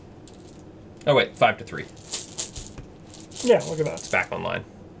 Oh, wait. 5 to 3. Yeah, look at that. It's back online.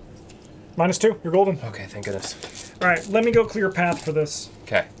 -2. You're golden. Okay, thank goodness. All right, let me go clear path for this.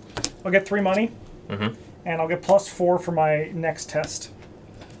 Okay. I'll get 3 money. Mm-hmm. And I'll get +4 for my next test.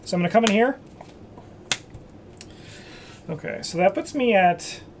 So I'm going to come in here. Okay, so that puts me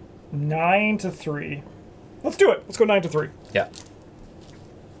at 9 to 3. Let's do it. Let's go 9 to 3. Yeah.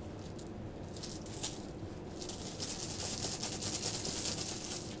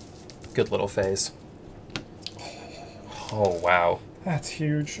 Good little phase. Oh, wow. That's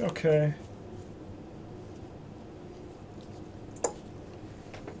huge. Okay.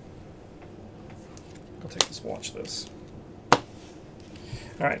 I'll take this, watch this.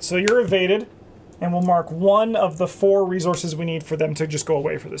 Alright, so you're evaded, and we'll mark 1 of the 4 resources we need for them to just go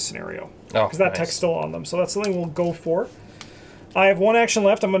away for this scenario. Oh, because that nice. tech's still on them, so that's something we'll go for. I have 1 action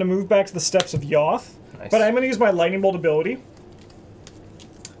left. I'm going to move back to the Steps of Yoth. Nice. But I'm going to use my Lightning Bolt ability.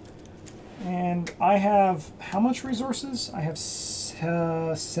 And I have, how much resources? I have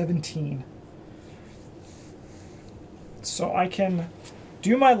 17. So I can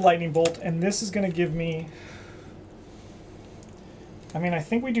do my Lightning Bolt, and this is going to give me... I mean, I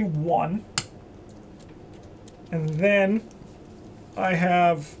think we do 1. And then I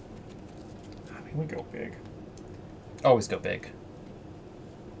have... I mean, we go big. Always go big.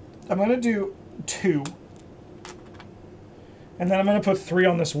 I'm going to do 2. And then I'm going to put 3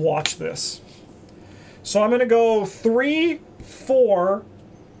 on this watch this. So I'm going to go 3, 4,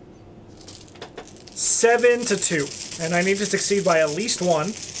 7 to 2. And I need to succeed by at least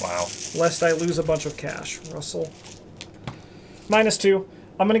 1. Wow. Lest I lose a bunch of cash. Russell. -2.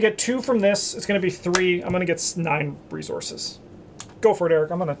 I'm going to get 2 from this. It's going to be 3. I'm going to get 9 resources. Go for it,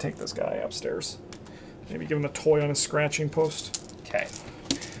 Eric. I'm going to take this guy upstairs. Maybe give him a toy on his scratching post. Okay.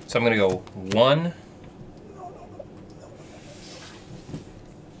 So I'm going to go 1.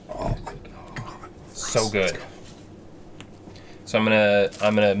 Oh my God. So good. So I'm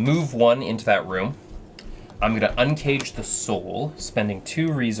gonna move 1 into that room. I'm gonna uncage the soul, spending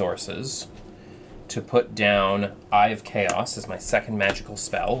 2 resources to put down Eye of Chaos as my second magical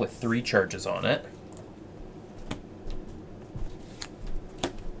spell with 3 charges on it.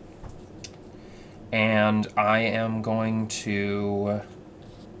 And I am going to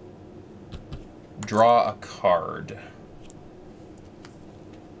draw a card.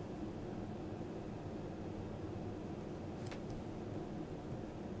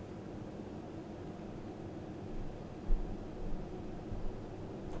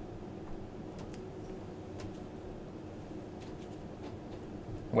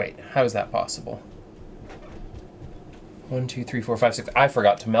 Wait, how is that possible? 1, 2, 3, 4, 5, 6. I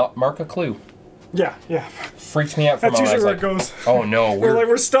forgot to mark a clue. Yeah, yeah. Freaked me out for a That's moment. usually where Like, it goes. oh no,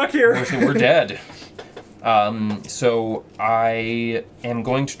 We're stuck here. we're dead. So I am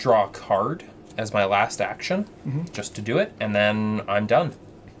going to draw a card as my last action, just to do it, and then I'm done.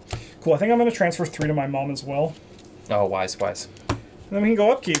 Cool. I think I'm going to transfer 3 to my mom as well. Oh, wise, wise. And then we can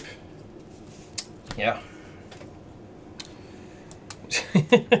go upkeep. Yeah.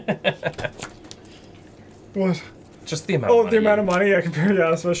 What? Just the amount of money. The amount of money, yeah, compared,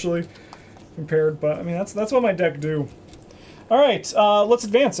 yeah, especially compared, but I mean, that's what my deck do. Alright, let's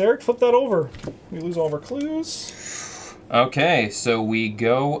advance, Eric. Flip that over. We lose all of our clues. Okay, so we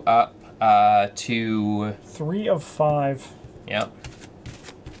go up to... 3 of 5. Yep.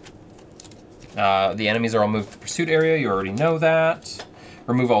 The enemies are all moved to the pursuit area. You already know that.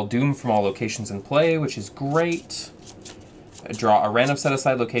 Remove all doom from all locations in play, which is great. Draw a random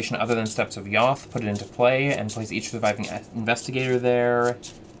set-aside location other than Depths of Yoth, put it into play, and place each surviving investigator there.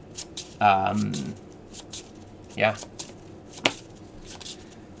 Yeah.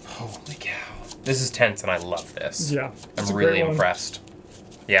 Holy cow. This is tense, and I love this. Yeah. I'm really impressed.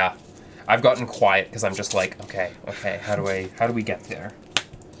 Yeah. I've gotten quiet, because I'm just like, okay, how do we get there?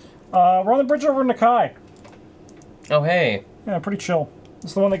 We're on the bridge over Nakai. Oh, hey. Yeah, pretty chill.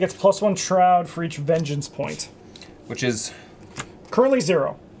 It's the one that gets +1 Shroud for each Vengeance point. Which is... Currently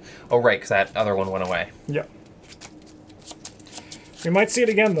 0. Oh, right, because that other one went away. Yeah. We might see it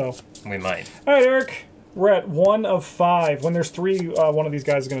again, though. We might. All right, Eric. We're at 1 of 5. When there's 3, one of these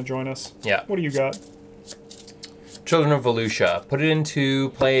guys is going to join us. Yeah. What do you got? Children of Volusia. Put it into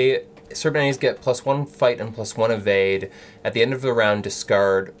play. Certain enemies get +1 fight and +1 evade. At the end of the round,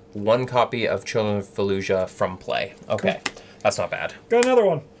 discard 1 copy of Children of Volusia from play. Okay. Cool. That's not bad. Got another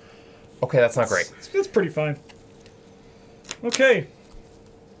one. Okay, that's not great. That's pretty fine. Okay.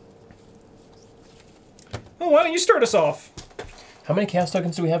 Oh, why don't you start us off? How many chaos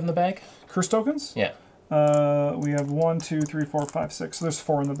tokens do we have in the bag? Curse tokens? Yeah. We have 1, 2, 3, 4, 5, 6. So there's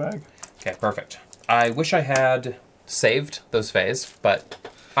 4 in the bag. Okay, perfect. I wish I had saved those phase, but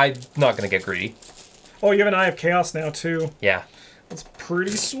I'm not going to get greedy. Oh, you have an Eye of Chaos now, too. Yeah. That's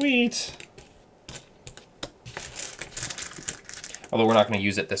pretty sweet. Although we're not going to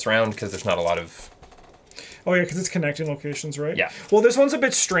use it this round because there's not a lot of... Oh, yeah, because it's connecting locations, right? Yeah. Well, this one's a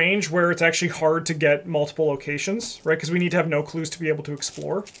bit strange where it's actually hard to get multiple locations, right? Because we need to have no clues to be able to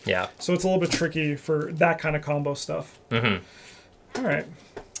explore. Yeah. So it's a little bit tricky for that kind of combo stuff. Mm-hmm. All right.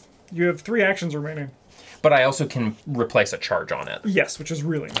 You have 3 actions remaining. But I also can replace a charge on it. Yes, which is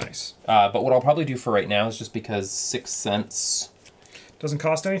really nice. But what I'll probably do for right now is just because 6 cents... Doesn't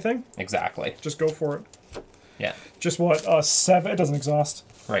cost anything? Exactly. Just go for it. Yeah. Just what? 7? It doesn't exhaust.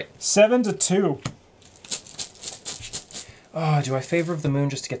 Right. 7 to 2. Oh, do I favor of the moon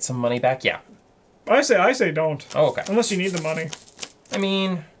just to get some money back? Yeah. I say don't. Oh, okay. Unless you need the money. I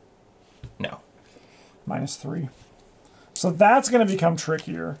mean, no. -3. So that's going to become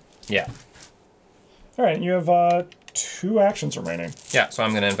trickier. Yeah. All right, you have 2 actions remaining. Yeah, so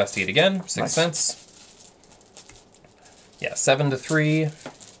I'm going to investigate again. 6 cents. Yeah, 7 to 3.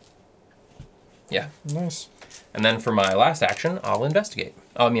 Yeah. Nice. And then for my last action, I'll investigate.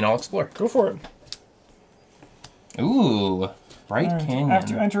 I'll explore. Go for it. Ooh, Bright Canyon.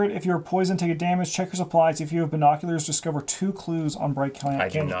 After you enter it, if you're poisoned, take a damage. Check your supplies. If you have binoculars, discover 2 clues on Bright Canyon. I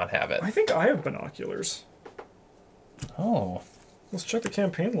do not have it. I think I have binoculars. Oh. Let's check the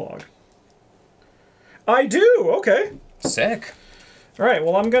campaign log. I do! Okay. Sick. All right,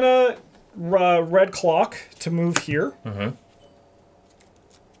 well, I'm going to red clock to move here. Mm-hmm.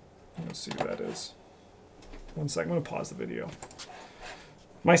 Let's see who that is. 1 second, I'm going to pause the video.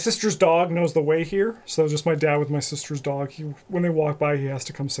 My sister's dog knows the way here, so just my dad with my sister's dog. When they walk by, he has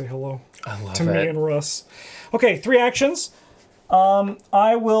to come say hello. I love to me and Russ. Okay, 3 actions.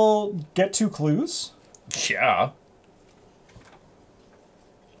 I will get 2 clues. Yeah.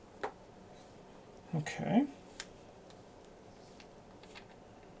 Okay.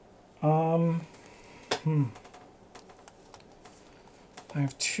 I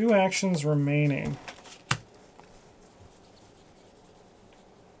have 2 actions remaining.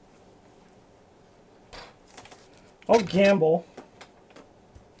 I'll gamble.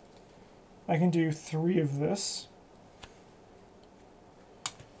 I can do 3 of this.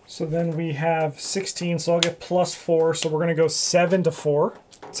 So then we have 16, so I'll get +4, so we're going to go 7 to 4.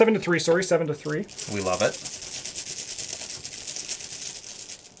 7 to 3, sorry, 7 to 3. We love it.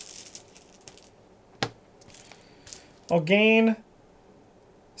 I'll gain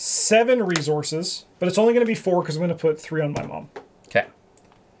 7 resources, but it's only going to be 4 because I'm going to put 3 on my mom. Okay.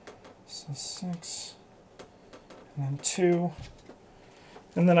 So 6, and then 2,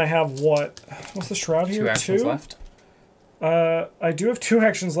 and then I have what? What's the shroud here? 2 actions left. I do have 2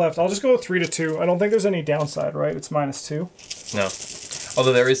 actions left. I'll just go 3 to 2. I don't think there's any downside, right? It's -2. No.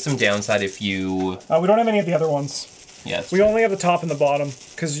 Although there is some downside if you... we don't have any of the other ones. Yeah, we only have the top and the bottom,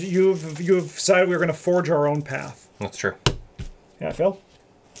 because you've decided we were going to forge our own path. That's true. Yeah, Phil?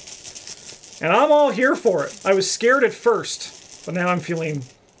 And I'm all here for it. I was scared at first, but now I'm feeling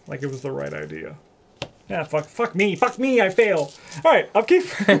like it was the right idea. Yeah, fuck me, I fail. All right, upkeep.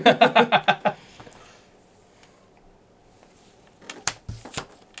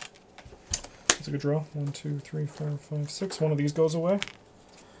 That's a good draw. 1, 2, 3, 4, 5, 6. One of these goes away.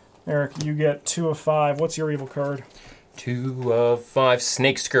 Eric, you get 2 of 5. What's your evil card? 2 of 5.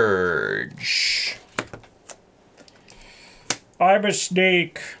 Snake Scourge. I'm a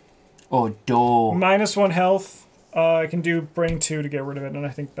snake. Oh, do. -1 health. I can do brain 2 to get rid of it, and I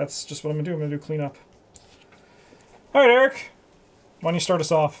think that's just what I'm going to do. I'm going to do cleanup. All right, Eric. Why don't you start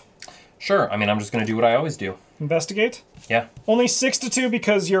us off? Sure. I mean, I'm just going to do what I always do. Investigate? Yeah. Only 6 to 2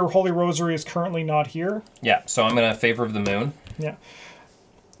 because your Holy Rosary is currently not here. Yeah, so I'm going to Favor of the Moon. Yeah.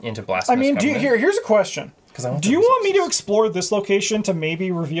 Into Blasphemous I mean, Covenant. here's a question. Do you want me to explore this location to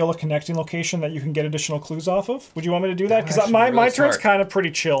maybe reveal a connecting location that you can get additional clues off of? Would you want me to do that? Because my turn's kind of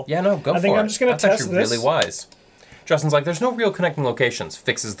pretty chill. Yeah, no, go for it. I think I'm just going to test this. That's actually really wise. Justin's like, there's no real connecting locations.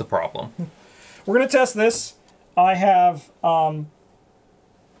 Fixes the problem. We're going to test this. I have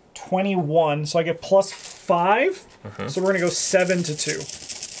 21, so I get +5. So we're going to go 7 to 2.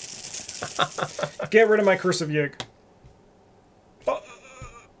 Get rid of my Curse of Yig.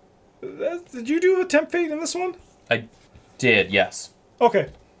 Did you do a temp fate in this one? I did, yes. Okay.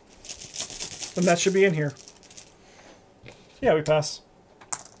 Then that should be in here. Yeah, we pass.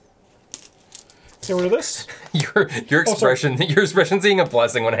 Get rid of this. Your expression seeing a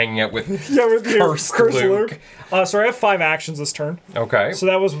blessing when hanging out with with Cursed Luke. So I have 5 actions this turn. Okay. So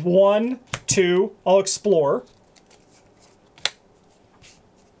that was 1, 2. I'll explore.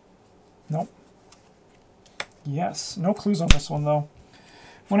 Nope. Yes. No clues on this one, though.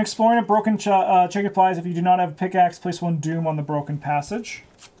 When exploring a broken check applies. If you do not have a pickaxe, place 1 doom on the broken passage.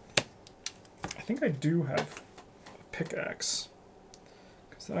 I think I do have a pickaxe.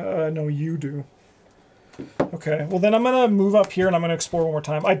 No, you do. Okay, well then I'm going to move up here and I'm going to explore one more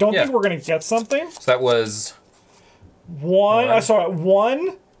time. I don't think we're going to get something. So that was...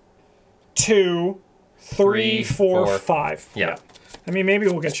 1, 2, 3, 4, 5. Yeah. I mean, maybe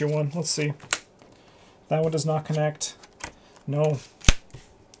we'll get you one. Let's see. That one does not connect. No.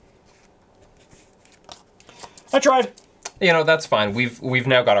 I tried. You know, that's fine. We've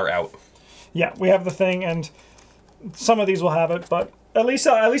now got our out. Yeah, we have the thing, and some of these will have it, but at least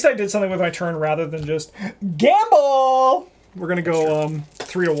I did something with my turn rather than just gamble. We're gonna go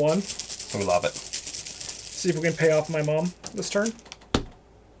 3 to 1. We love it. See if we can pay off my mom this turn.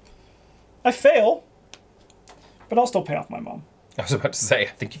 I fail, but I'll still pay off my mom. I was about to say, I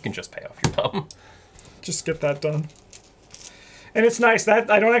think you can just pay off your mom. Just get that done. And it's nice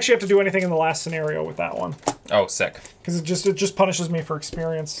that I don't actually have to do anything in the last scenario with that one. Oh, sick. Because it just punishes me for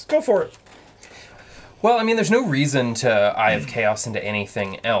experience. Go for it. Well, I mean, there's no reason to Eye of Chaos into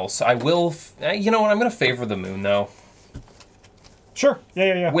anything else. I will... you know what? I'm going to Favor the Moon, though. Sure.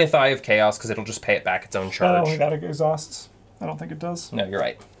 Yeah. With Eye of Chaos, because it'll just pay it back its own charge. I don't think that exhausts. I don't think it does. No, you're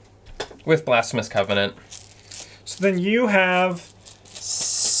right. With Blasphemous Covenant. So then you have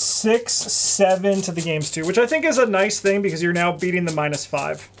 6 6, 7 to the games too, which I think is a nice thing because you're now beating the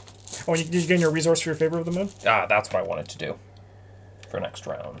 -5. Oh, you gain your resource for your favor of the moon? Ah, that's what I wanted to do for next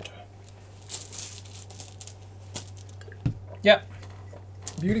round. Yep.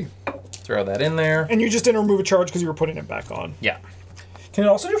 Beauty. Throw that in there. And you just didn't remove a charge because you were putting it back on. Yeah. Can it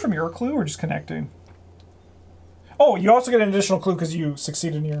also do from your clue or just connecting? Oh, you also get an additional clue because you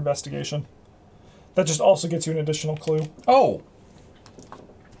succeeded in your investigation. That just also gets you an additional clue. Oh.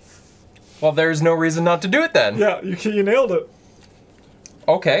 Well, there's no reason not to do it then. Yeah, you nailed it.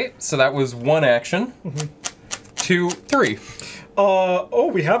 Okay, so that was 1 action. 2, 3. Oh,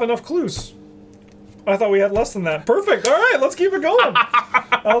 we have enough clues. I thought we had less than that. Perfect. All right, let's keep it going.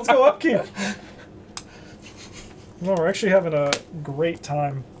 Let's go upkeep. No, we're actually having a great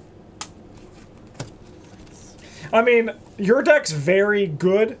time. I mean, your deck's very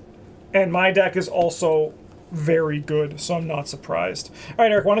good, and my deck is also very good, so I'm not surprised. All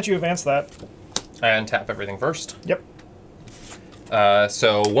right, Eric, why don't you advance that? I untap everything first. Yep.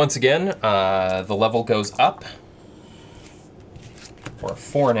 So once again, the level goes up. We're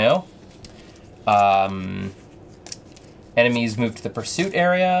 4 now. Enemies move to the pursuit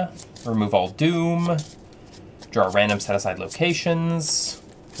area. Remove all doom. Draw random set-aside locations.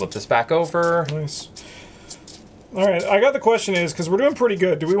 Flip this back over. Nice. All right, I got the question is, because we're doing pretty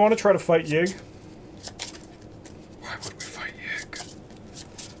good, do we want to try to fight Yig? Why would we fight Yig?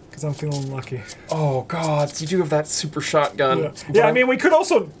 Because I'm feeling lucky. Oh god, you do have that super shotgun. Yeah, I mean, we could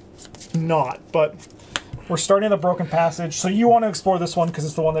also not, but we're starting the Broken Passage, so you want to explore this one because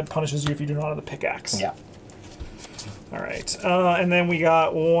it's the one that punishes you if you do not have the pickaxe. Yeah. All right, and then we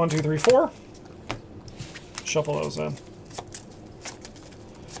got 1, 2, 3, 4. Shuffle those in.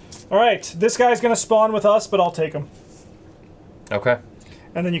 All right, this guy's going to spawn with us, but I'll take him. Okay.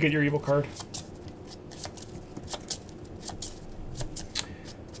 And then you get your evil card.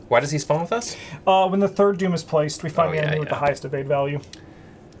 Why does he spawn with us? When the third doom is placed, we find the enemy with yeah. the highest evade value.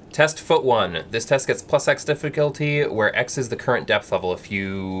 Test foot 1. This test gets +X difficulty, where X is the current depth level. If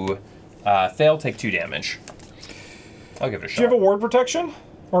you fail, take 2 damage. I'll give it a shot. Do you have a ward protection?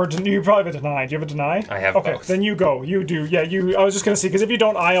 Or do you probably have a deny? Do you have a deny? I have okay, both. Then you go. You do. Yeah, you. I was just going to see, because if you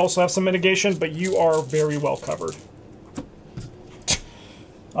don't, I also have some mitigation, but you are very well covered.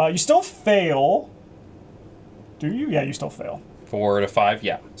 You still fail. Do you? Yeah, you still fail. 4 to 5,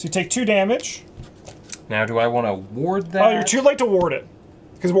 yeah. So you take 2 damage. Now, do I want to ward that? Oh, you're too late to ward it.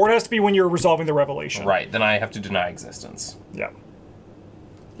 Because ward has to be when you're resolving the revelation. Right, then I have to deny existence. Yeah.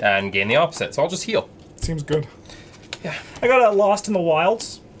 And gain the opposite, so I'll just heal. Seems good. Yeah. I got Lost in the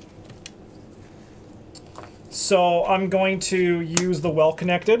Wilds. So I'm going to use the Well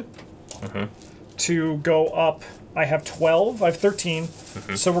Connected to go up. I have 12. I have 13.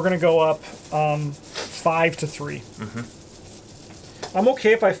 So we're going to go up 5 to 3. I'm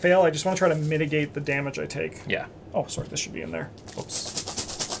okay if I fail. I just want to try to mitigate the damage I take. Yeah. Oh, sorry. This should be in there. Oops.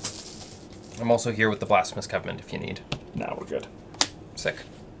 I'm also here with the Blasphemous Covenant if you need. Now we're good. Sick.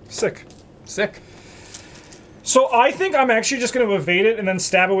 Sick. Sick. So I think I'm actually just going to evade it and then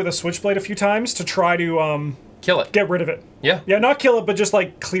stab it with a switchblade a few times to try to kill it. get rid of it. Yeah. Yeah, not kill it, but just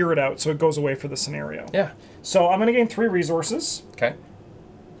like clear it out so it goes away for the scenario. Yeah. So I'm going to gain 3 resources. Okay.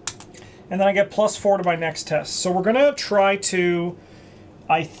 And then I get +4 to my next test. So we're going to try to,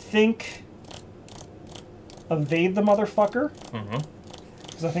 I think, evade the motherfucker.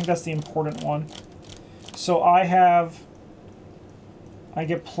 Because I think that's the important one. So I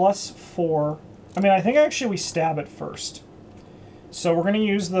get +4. I mean, I think actually we stab it first. So we're going to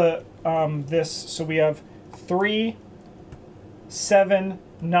use the this. So we have 3, 7,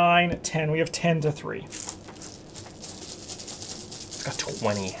 9, 10. We have 10 to 3. It's got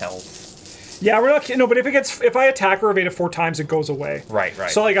 20 health. Yeah, we're not. No, but if I attack or evade it 4 times, it goes away. Right,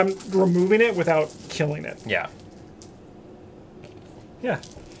 right. So like I'm removing it without killing it. Yeah. Yeah.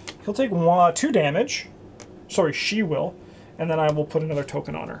 He'll take 2 damage. Sorry, she will, and then I will put another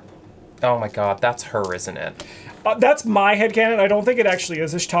token on her. Oh my god, that's her, isn't it? That's my headcanon. I don't think it actually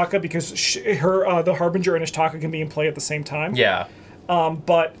is Ishtaka because the Harbinger and Ishtaka can be in play at the same time. Yeah.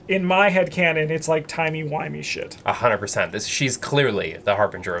 But in my headcanon, it's like timey-wimey shit. 100%. She's clearly the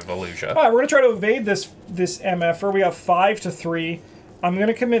Harbinger of Volusia. All right, we're going to try to evade this MFer. We have 5 to 3. I'm going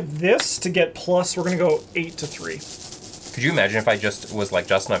to commit this to get plus. We're going to go 8 to 3. Could you imagine if I just was like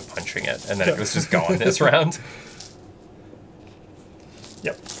Justin, I'm punching it, and then it was just gone this round?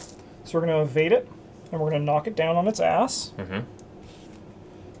 Yep. So we're going to evade it, and we're going to knock it down on its ass.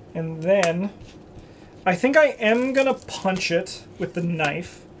 And then I think I am going to punch it with the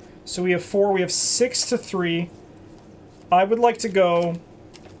knife. So we have 4. We have 6 to 3. I would like to go...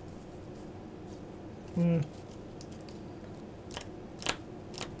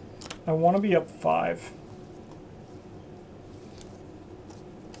 I want to be up 5.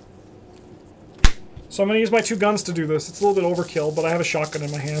 So I'm going to use my 2 guns to do this. It's a little bit overkill, but I have a shotgun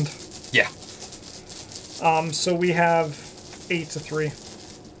in my hand. Yeah. So we have 8 to 3.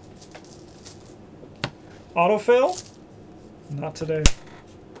 Autofail? Not today.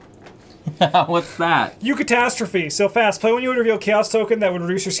 What's that? You Catastrophe. So fast. Play when you would reveal Chaos token that would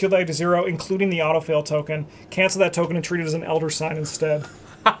reduce your skill die to 0, including the autofail token. Cancel that token and treat it as an Elder Sign instead.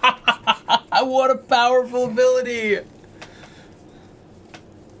 What a powerful ability! Is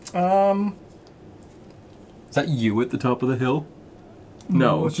that you at the top of the hill?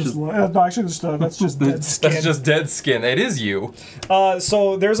 No, it's just no, actually, that's just dead skin. That's just dead skin. It is you.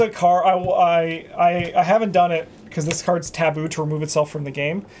 So there's a card. I haven't done it because this card's taboo to remove itself from the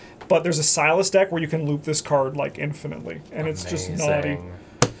game. But there's a Silas deck where you can loop this card like infinitely, and it's just naughty.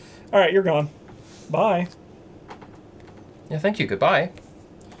 All right, you're gone. Bye. Yeah, thank you. Goodbye.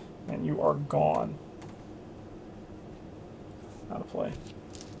 And you are gone. How to play.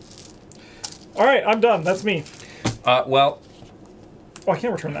 All right, I'm done. That's me. Well. Oh, I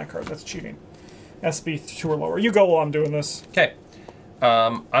can't return that card. That's cheating. SB 2 or lower. You go while I'm doing this. Okay.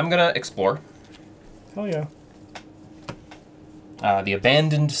 I'm gonna explore. Hell yeah. The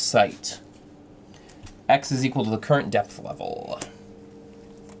abandoned site. X is equal to the current depth level.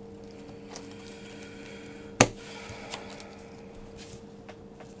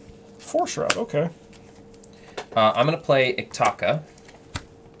 Four Shroud, okay. I'm going to play Iktaka.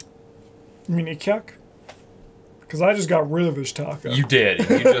 You mean Ikyak? Because I just got rid of Iktaka. You did.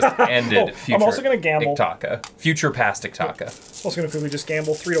 You just ended future I'm also going to gamble. Iktaka. Future past Iktaka. I'm also going to quickly just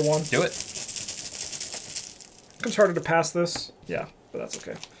gamble 3 to 1. Do it. Becomes harder to pass this. Yeah, but that's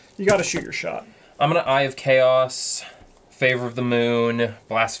okay. You got to shoot your shot. I'm going to Eye of Chaos, Favor of the Moon,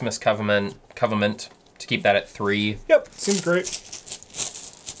 Blasphemous Covenant to keep that at 3. Yep, seems great.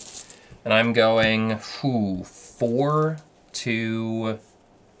 And I'm going 4 to...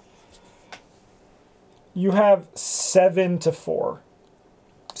 You have 7 to 4.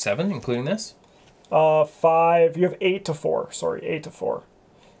 7, including this? 5. You have 8 to 4. Sorry, 8 to 4.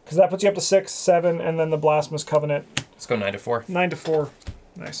 Because that puts you up to 6, 7, and then the Blasphemous Covenant. Let's go 9 to 4. 9 to 4.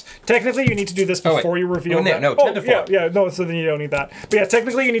 Nice. Technically, you need to do this before you reveal. Oh, no, 10 to 4. Yeah, no, so then you don't need that. But yeah,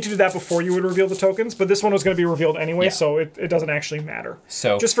 technically, you need to do that before you would reveal the tokens. But this one was going to be revealed anyway, so it doesn't actually matter.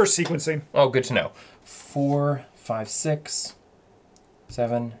 So just for sequencing. Oh, good to know. 4, 5, 6,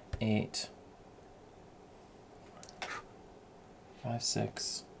 7, 8. 5,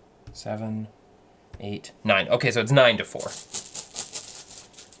 6, 7, 8, 9. Okay, so it's 9 to 4.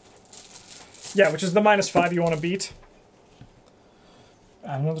 Yeah, which is the -5 you want to beat.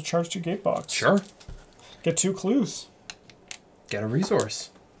 Add another charge to gate box. Sure. Get 2 clues. Get a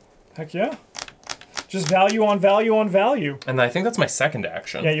resource. Heck yeah. Just value on value on value. And I think that's my second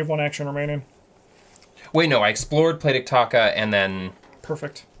action. Yeah, you have 1 action remaining. Wait, no, I explored, played Iktaka, and then...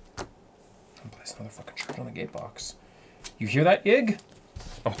 Perfect. I'm placing another fucking charge on the gate box. You hear that, Ig?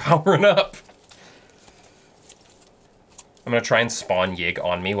 I'm powering up. I'm going to try and spawn Yig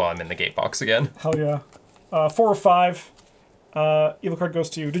on me while I'm in the gate box again. Hell yeah. 4 or 5. Evil card goes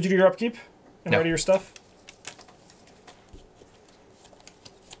to you. Did you do your upkeep? And ready your stuff?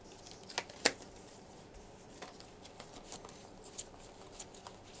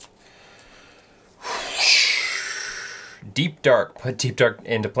 Deep Dark. Put Deep Dark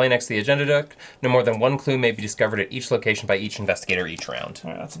into play next to the agenda deck. No more than 1 clue may be discovered at each location by each investigator each round.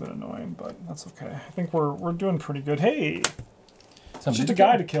 Alright, that's a bit annoying, but that's okay. I think we're doing pretty good. Hey! It's just a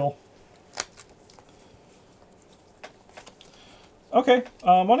guy to kill. Okay,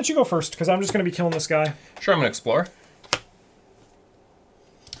 why don't you go first, because I'm just going to be killing this guy. Sure, I'm going to explore.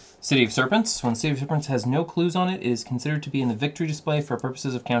 City of Serpents. When City of Serpents has no clues on it, it is considered to be in the victory display for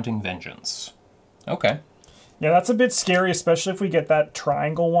purposes of counting vengeance. Okay. Yeah, that's a bit scary, especially if we get that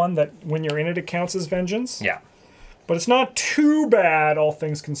triangle one that when you're in it, it counts as vengeance. Yeah. But it's not too bad, all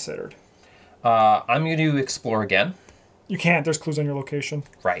things considered. I'm going to explore again. You can't. There's clues on your location.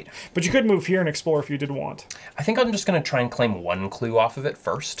 Right. But you could move here and explore if you did want. I think I'm just going to try and claim 1 clue off of it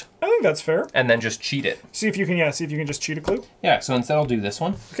first. I think that's fair. And then just cheat it. See if you can, see if you can just cheat a clue. Yeah, so instead I'll do this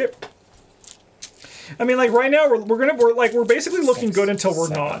one. Okay. I mean, like, right now, we're basically looking 6, good until we're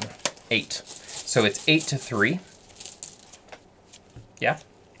 7, not. 8. So it's 8 to 3. Yeah.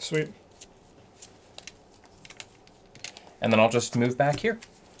 Sweet. And then I'll just move back here.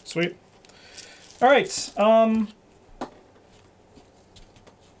 Sweet. All right.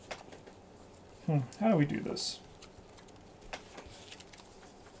 How do we do this?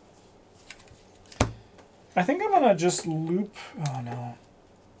 I think I'm gonna just loop. Oh no.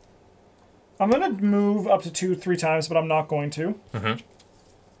 I'm gonna move up to 2, 3 times, but I'm not going to.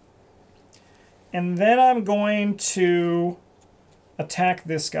 And then I'm going to attack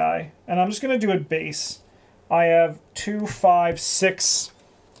this guy. And I'm just going to do it base. I have 2, 5, 6.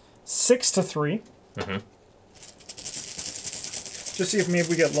 6 to 3. Mm-hmm. Just see if maybe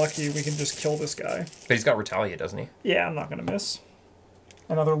we get lucky, we can just kill this guy. But he's got retaliate, doesn't he? Yeah, I'm not going to miss.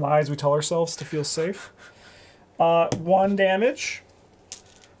 Another lies we tell ourselves to feel safe. 1 damage.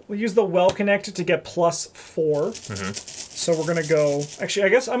 We'll use the well connected to get plus 4. Mm-hmm. So we're going to go... Actually, I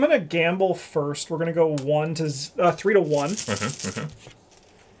guess I'm going to gamble first. We're going to go 3 to 1. Mm-hmm. Mm-hmm.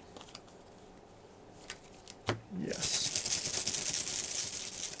 Yes.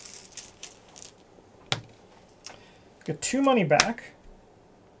 Get 2 money back.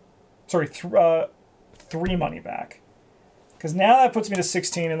 Sorry, 3 money back. Because now that puts me to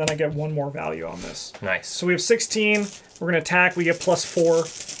 16, and then I get 1 more value on this. Nice. So we have 16. We're going to attack. We get plus 4.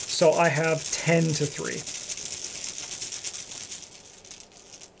 So I have 10 to 3.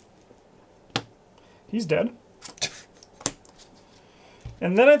 He's dead.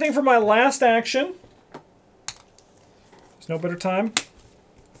 And then I think for my last action, there's no better time.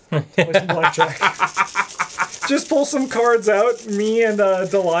 Play some blackjack. Just pull some cards out. Me and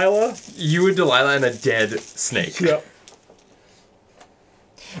Delilah. You and Delilah and a dead snake. Yep.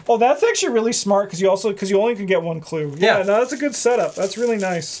 Oh, that's actually really smart because you only can get 1 clue. Yeah, no, that's a good setup. That's really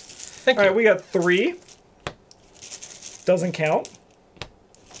nice. Thank you. All right, we got 3. Doesn't count.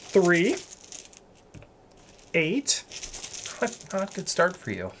 3. 8. Not a good start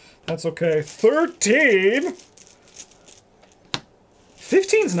for you. That's okay. 13.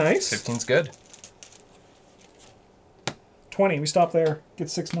 15's nice. 15's good. 20. We stop there. Get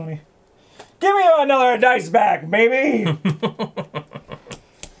 6 money. Give me another dice back, baby.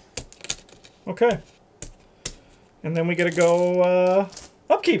 Okay. And then we get to go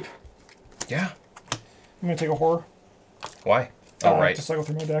upkeep. Yeah. I'm going to take a horror. Why? Oh, right. To cycle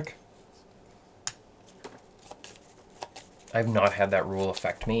through my deck. I've not had that rule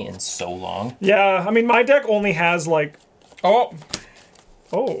affect me in so long. Yeah, I mean, my deck only has, like... Oh!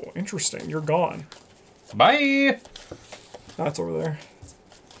 Oh, interesting. You're gone. Bye! That's over there.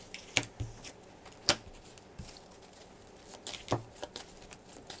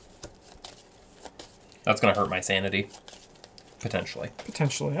 That's going to hurt my sanity. Potentially.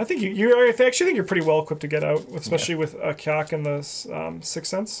 Potentially. I think I actually think you're pretty well equipped to get out, especially with Kyak and the Sixth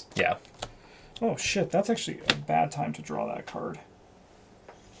Sense. Yeah. Oh, shit. That's actually a bad time to draw that card.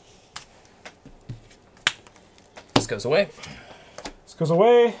 This goes away. This goes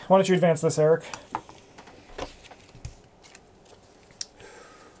away. Why don't you advance this, Eric?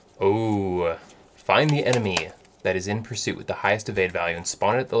 Oh. Find the enemy that is in pursuit with the highest evade value and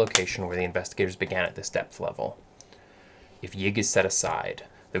spawn it at the location where the investigators began at this depth level. If Yig is set aside,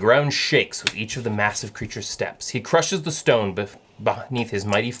 the ground shakes with each of the massive creature's steps. He crushes the stone beneath his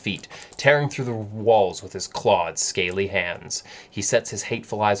mighty feet, tearing through the walls with his clawed, scaly hands. He sets his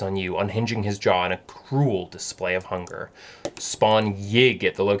hateful eyes on you, unhinging his jaw in a cruel display of hunger. Spawn Yig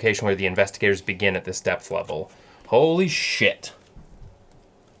at the location where the investigators begin at this depth level. Holy shit.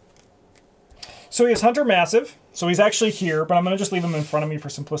 So he has Hunter Massive. So he's actually here, but I'm going to just leave him in front of me for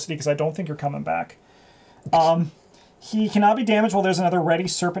simplicity because I don't think you're coming back. He cannot be damaged while there's another ready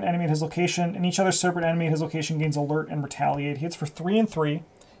serpent enemy at his location, and each other serpent enemy at his location gains alert and retaliate. He hits for 3 and 3,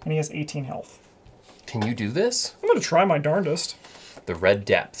 and he has 18 health. Can you do this? I'm going to try my darndest. The red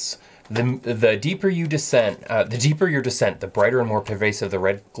depths. The deeper you descend, the brighter and more pervasive the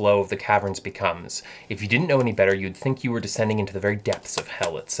red glow of the caverns becomes. If you didn't know any better, you'd think you were descending into the very depths of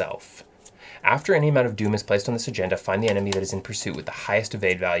hell itself. After any amount of doom is placed on this agenda, find the enemy that is in pursuit with the highest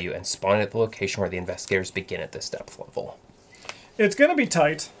evade value and spawn it at the location where the investigators begin at this depth level. It's going to be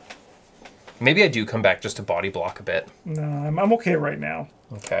tight. Maybe I do come back just to body block a bit. No, I'm okay right now.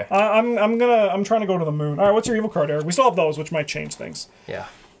 Okay. I'm trying to go to the moon. All right, what's your evil card, Eric? We still have those, which might change things. Yeah.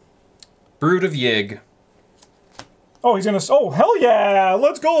 Brood of Yig. Oh, he's going to... Oh, hell yeah!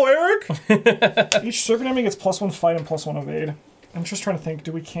 Let's go, Eric! Each serpent enemy gets +1 fight and +1 evade. I'm just trying to think,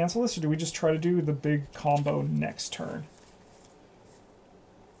 do we cancel this or do we just try to do the big combo next turn?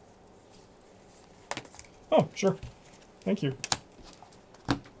 Oh, sure. Thank you.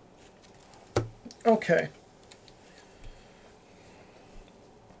 Okay.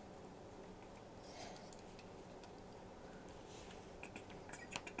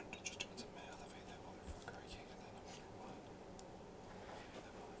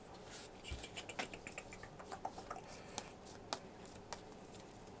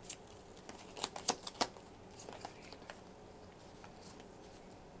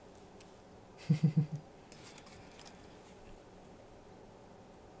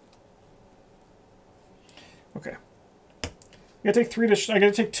 Okay. I gotta take I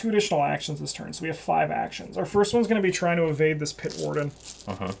gotta take 2 additional actions this turn, so we have 5 actions. Our first one's gonna be trying to evade this Pit Warden.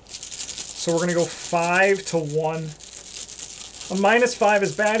 So we're gonna go 5 to 1. A -5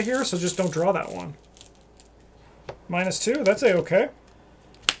 is bad here, so just don't draw that one. -2, that's A-okay.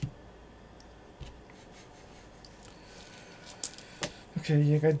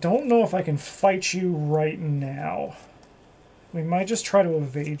 Okay, I don't know if I can fight you right now. We might just try to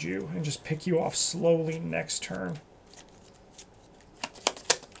evade you and just pick you off slowly next turn.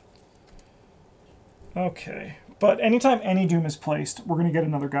 Okay, but anytime any Doom is placed, we're going to get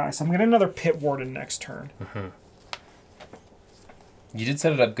another guy. So I'm going to get another Pit Warden next turn. You did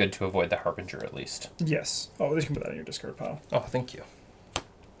set it up good to avoid the Harbinger, at least. Yes. Oh, you can put that in your discard pile. Oh, thank you.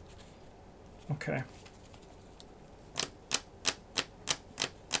 Okay.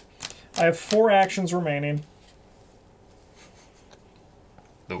 I have 4 actions remaining.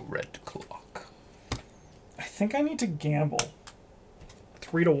 The red clock. I think I need to gamble.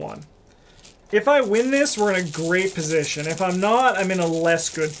 3 to 1. If I win this, we're in a great position. If I'm not, I'm in a less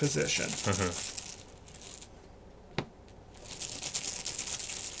good position.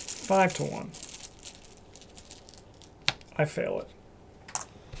 5 to 1. I fail it.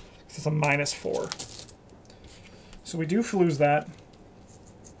 It's a -4. So we do lose that.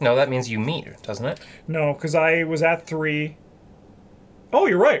 No, that means you meet, doesn't it? No, because I was at 3. Oh,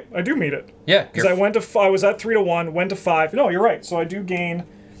 you're right. I do meet it. Yeah. Because I went to I was at 3 to 1, went to 5. No, you're right. So I do gain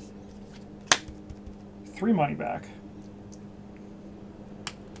 3 money back.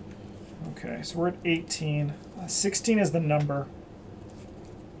 Okay, so we're at 18. 16 is the number.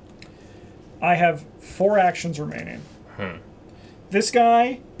 I have 4 actions remaining. This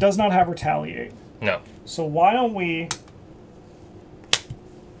guy does not have Retaliate. No. So why don't we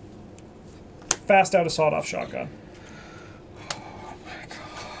fast out a sawed-off shotgun? Oh my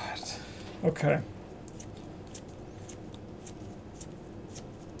god. Okay.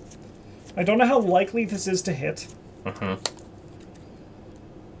 I don't know how likely this is to hit. I'm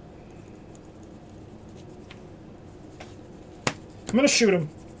gonna shoot him.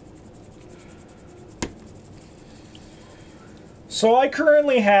 So I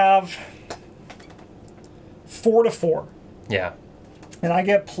currently have 4 to 4. Yeah. And I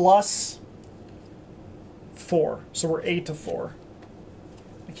get +4. So we're 8 to 4.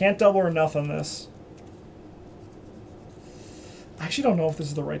 I can't double or nothing this. I actually don't know if this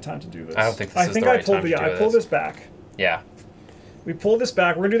is the right time to do this. I don't think this is the right time to do I pulled this back. Yeah. We pull this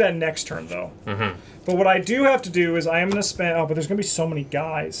back. We're going to do that next turn, though. But what I do have to do is I am going to spend... Oh, but there's going to be so many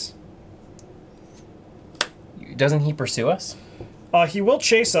guys. Doesn't he pursue us? He will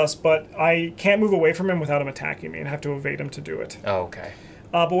chase us, but I can't move away from him without him attacking me and have to evade him to do it. Oh, okay.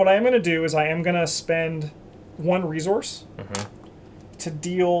 But what I am going to do is I am going to spend 1 resource to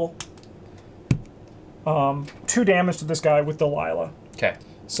deal 2 damage to this guy with Delilah. Okay.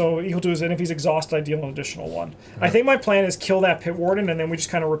 So he'll do is, and if he's exhausted, I deal an additional 1. I think my plan is kill that Pit Warden, and then we just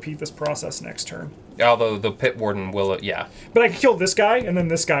kind of repeat this process next turn. Although the Pit Warden will, yeah. But I can kill this guy, and then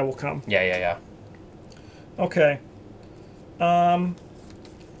this guy will come. Yeah. Okay.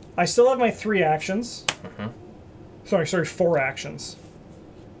 I still have my 3 actions. Sorry, 4 actions.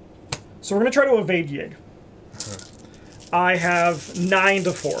 So we're going to try to evade Yig. I have 9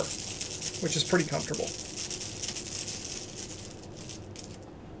 to 4, which is pretty comfortable.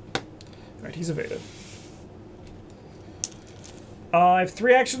 Alright, he's evaded. I have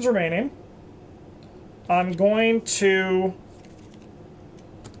 3 actions remaining. I'm going to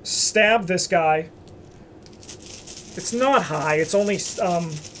stab this guy. It's not high. It's only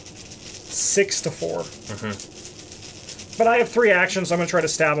 6 to 4. But I have 3 actions, so I'm going to try to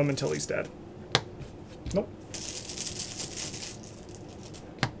stab him until he's dead. Nope.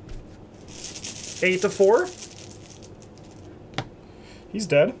 8 to 4. He's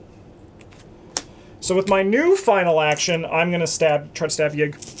dead. So with my new final action, I'm going to try to stab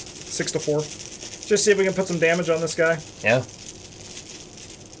Yig. 6 to 4. Just see if we can put some damage on this guy. Yeah.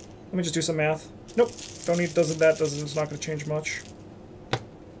 Let me just do some math. Nope. Don't need, it's not going to change much.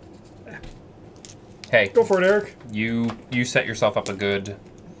 Hey. Go for it, Eric. You set yourself up a good...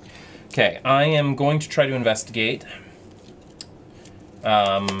 Okay, I am going to try to investigate.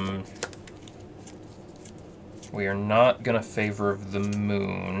 We are not going to favor the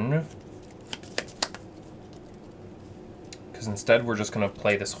moon. Because instead we're just going to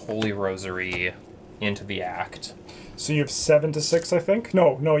play this Holy Rosary into the act. So you have 7 to 6, I think?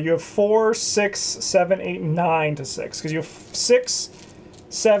 No, you have 4, 6, 7, 8, 9 to 6. Because you have 6,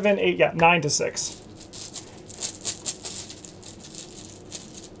 7, 8, yeah, 9 to 6.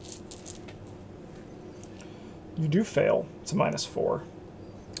 You do fail. It's a -4.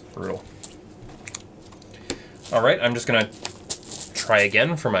 Brutal. Alright, I'm just going to try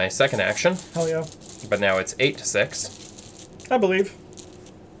again for my second action. Hell yeah. But now it's 8 to 6. I believe.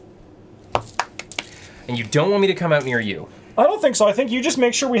 And you don't want me to come out near you. I don't think so. I think you just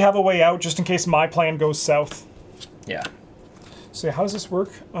make sure we have a way out just in case my plan goes south. Yeah. So how does this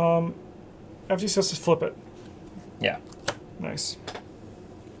work? After you says to flip it. Yeah. Nice.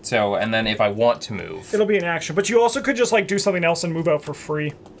 So, and then if I want to move... It'll be an action. But you also could just, like, do something else and move out for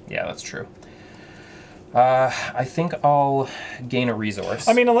free. Yeah, that's true. I think I'll gain a resource.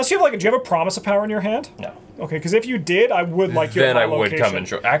 I mean, unless you have, like, do you have a promise of power in your hand? No. Okay, because if you did, I would like you at my location. Then I would come and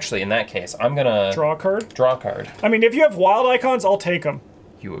draw. Actually, in that case, I'm gonna... Draw a card? Draw a card. I mean, if you have wild icons, I'll take them.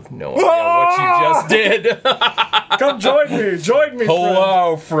 You have no idea what you just did. Come join me. Join me,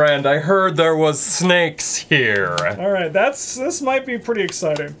 Hello, friend. I heard there was snakes here. All right, this might be pretty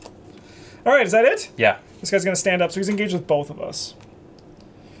exciting. All right, is that it? Yeah. This guy's going to stand up, so he's engaged with both of us.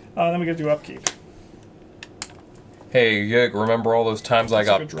 Then we got to do upkeep. Hey, Yig, remember all those times I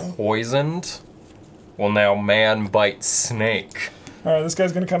got poisoned? Well, now man bites snake. All right, this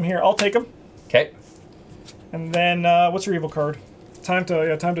guy's going to come here. I'll take him. Okay. And then, what's your evil card? Time to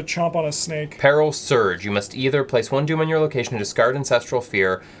chomp on a snake. Peril Surge. You must either place 1 doom on your location, discard Ancestral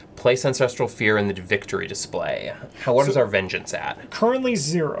Fear, place Ancestral Fear in the victory display. What is our vengeance at? Currently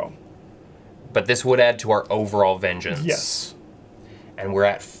 0. But this would add to our overall vengeance. Yes. And we're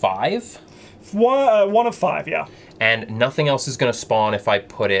at 5? 1 of 5, yeah. And nothing else is going to spawn if I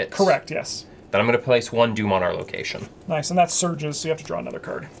put it... Correct, yes. Then I'm going to place 1 doom on our location. Nice, and that surges, so you have to draw another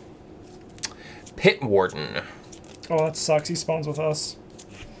card. Pit Warden. Oh, that sucks. He spawns with us.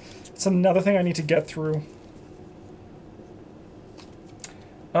 It's another thing I need to get through.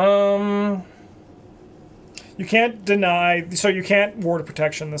 You can't deny... So you can't ward of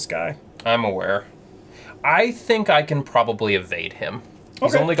protection this guy. I'm aware. I think I can probably evade him.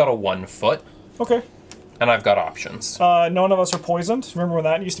 He's Okay. only got a 1 foot. Okay. And I've got options. None of us are poisoned. Remember when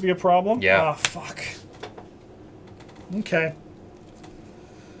that used to be a problem? Yeah. Ah, fuck. Okay.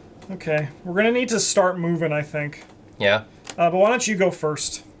 Okay. We're gonna need to start moving, I think. Yeah. But why don't you go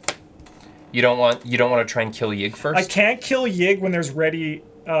first? You don't want to try and kill Yig first? I can't kill Yig when there's ready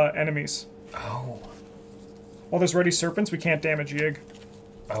enemies. Oh. While there's ready serpents, we can't damage Yig.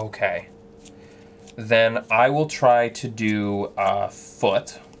 Okay. Then I will try to do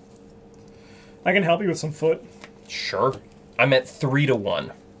foot. I can help you with some foot. Sure. I'm at 3 to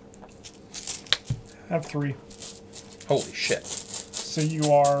 1. I have 3. Holy shit. So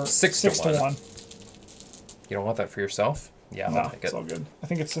you are 6 to 1. You don't want that for yourself? Yeah, I'll take it. It's all good. I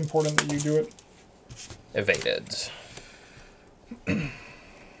think it's important that you do it. Evaded.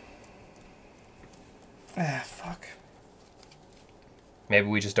 Fuck. Maybe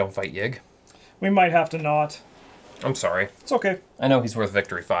we just don't fight Yig. We might have to not. I'm sorry. It's okay. I know he's worth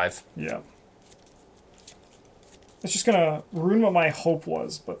victory 5. Yeah. It's just gonna ruin what my hope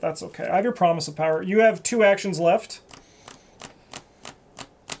was, but that's okay. I have your promise of power. You have 2 actions left.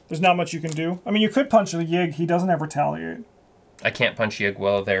 There's not much you can do. I mean, you could punch the Yig. He doesn't have retaliate. I can't punch Yig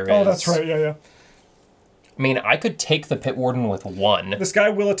while there is... Oh, that's right. Yeah, yeah. I mean, I could take the Pit Warden with 1. This guy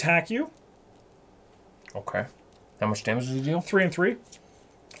will attack you. Okay. How much damage does he deal? 3 and 3.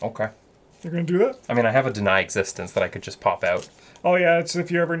 Okay. You're gonna do that? I mean, I have a deny existence that I could just pop out. Oh yeah, it's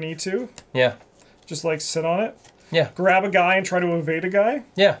if you ever need to. Yeah. Just like sit on it. Yeah. Grab a guy and try to evade a guy.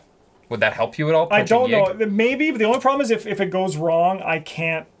 Yeah. Would that help you at all? I don't Yig? know. Maybe, but the only problem is if it goes wrong, I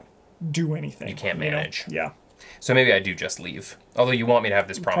can't do anything. You can't manage. You know? Yeah. So maybe I do just leave. Although you want me to have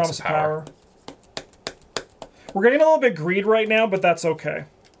this promise of power. We're getting a little bit greed right now, but that's okay.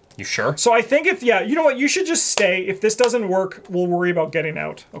 You sure? So I think you know what, you should just stay. If this doesn't work, we'll worry about getting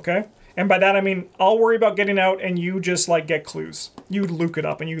out, okay? And by that I mean, I'll worry about getting out and you just like get clues. You luke it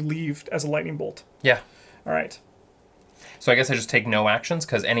up and you leave as a lightning bolt. Yeah. All right. So I guess I just take no actions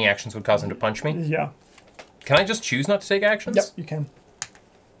because any actions would cause him to punch me? Yeah. Can I just choose not to take actions? Yep, you can.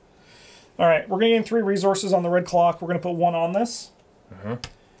 All right, we're going to gain 3 resources on the red clock. We're going to put 1 on this.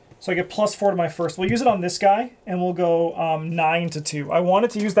 So I get +4 to my first. We'll use it on this guy, and we'll go 9 to 2. I wanted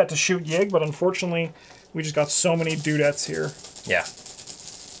to use that to shoot Yig, but unfortunately, we just got so many dudettes here. Yeah.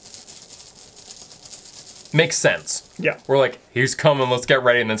 Makes sense. Yeah. We're like, he's coming, let's get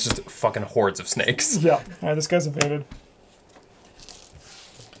ready, and it's just fucking hordes of snakes. Yeah. All right, this guy's evaded.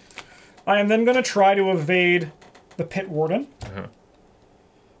 I am then going to try to evade the Pit Warden.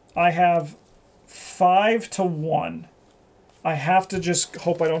 I have 5 to 1. I have to just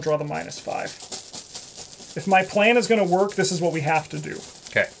hope I don't draw the -5. If my plan is going to work, this is what we have to do.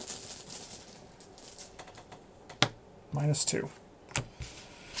 Okay. -2.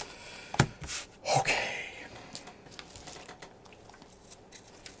 Okay.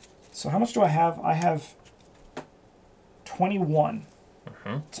 So how much do I have? I have 21.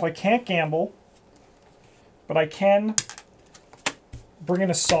 So I can't gamble, but I can bring in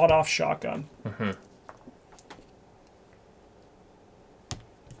a sawed-off shotgun. I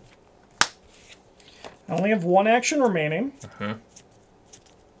only have one action remaining.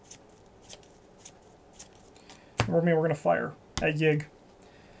 We're going to fire at Yig.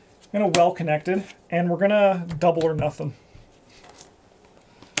 I'm going to well connected, and we're going to double or nothing.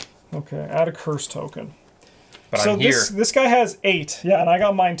 Okay, add a curse token. But so I'm here. this guy has 8. Yeah, and I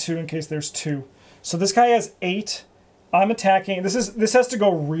got mine too in case there's 2. So this guy has 8. I'm attacking. This has to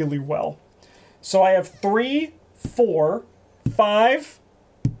go really well. So I have 3, 4, 5,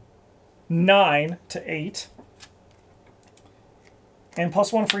 9 to 8. And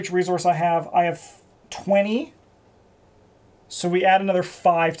 +1 for each resource I have. I have 20. So we add another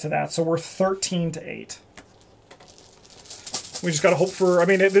 5 to that. So we're 13 to 8. We just got to hope for... I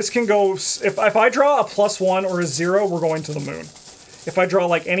mean, this can go... If I draw a +1 or a 0, we're going to the moon. If I draw,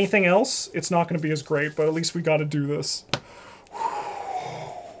 like, anything else, it's not going to be as great. But at least we got to do this.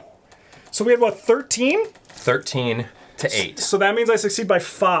 So we had, what, 13? 13 to 8. So that means I succeed by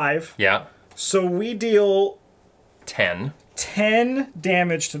 5. Yeah. So we deal... 10. 10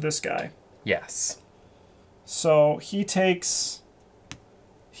 damage to this guy. Yes. So he takes...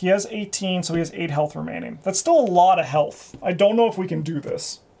 He has 18, so he has 8 health remaining. That's still a lot of health. I don't know if we can do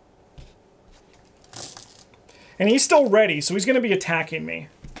this. And he's still ready, so he's going to be attacking me.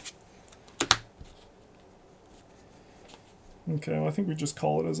 Okay, well, I think we just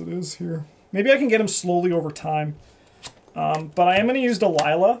call it as it is here. Maybe I can get him slowly over time. But I am going to use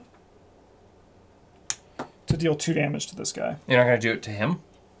Delilah to deal 2 damage to this guy. You're not going to do it to him?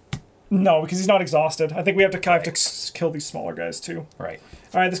 No, because he's not exhausted. I think we have to kill these smaller guys too. Right.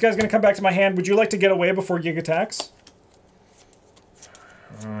 All right, this guy's going to come back to my hand. Would you like to get away before Yig attacks?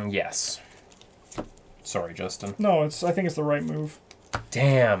 Yes. Sorry, Justin. No, I think it's the right move.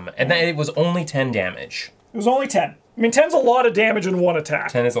 Damn. And then it was only 10 damage. It was only 10. I mean, 10's a lot of damage in one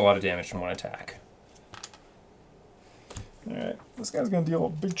attack. 10 is a lot of damage in one attack. All right, this guy's going to deal a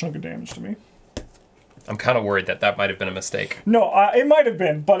big chunk of damage to me. I'm kind of worried that might have been a mistake. No, it might have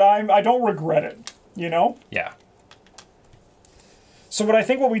been, but I don't regret it, you know? Yeah. So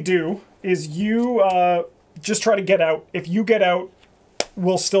what we do is you just try to get out. If you get out,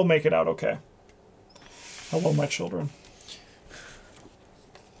 we'll still make it out okay. Hello, my children.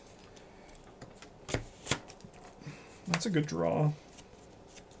 That's a good draw.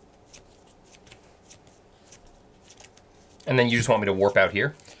 And then you just want me to warp out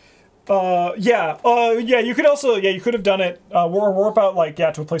here? Yeah, you could also, you could have done it, warp out, like,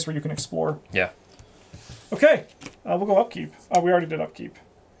 to a place where you can explore. Yeah. Okay, we'll go upkeep. We already did upkeep.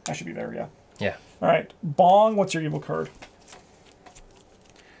 I should be there, yeah. Yeah. Alright, Bong, what's your evil card?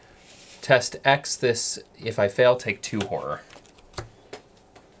 Test X this. If I fail, take 2 horror.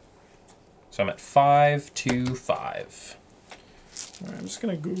 So I'm at 5 to 5. Alright, I'm just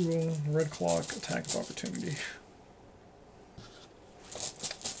gonna Google Red Clock attack of opportunity.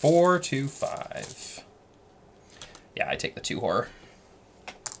 4 to 5. Yeah, I take the 2 horror.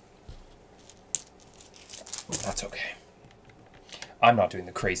 That's okay. I'm not doing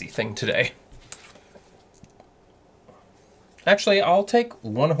the crazy thing today. Actually, I'll take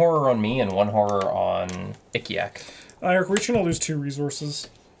 1 horror on me and 1 horror on Ikiak. Eric, we're each gonna lose 2 resources.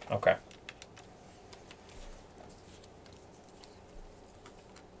 Okay.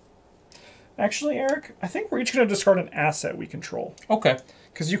 Actually, Eric, I think we're each gonna discard an asset we control. Okay.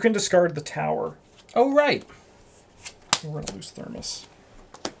 Because you can discard the tower. Oh, right. We're going to lose Thermos.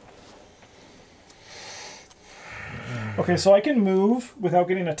 Okay, so I can move without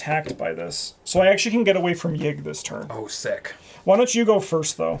getting attacked by this. So I actually can get away from Yig this turn. Oh, sick. Why don't you go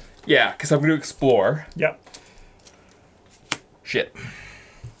first, though? Yeah, because I'm going to explore. Yep. Shit.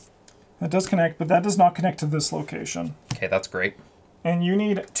 That does connect, but that does not connect to this location. Okay, that's great. And you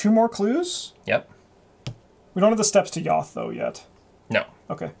need 2 more clues? Yep. We don't have the steps to Yoth, though, yet. No.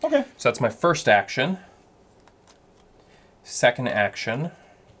 Okay. Okay. So that's my first action. Second action.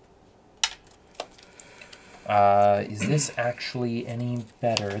 Is this actually any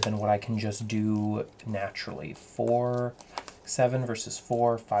better than what I can just do naturally? 4, 7 versus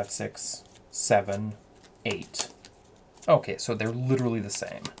 4, 5, 6, 7, 8. Okay, so they're literally the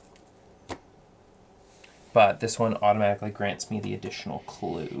same. But this one automatically grants me the additional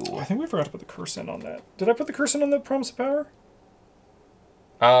clue. I think we forgot to put the curse in on that. Did I put the curse in on the Promise of Power?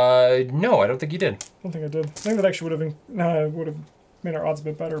 No, I don't think you did. I don't think I did. I think that actually would have made our odds a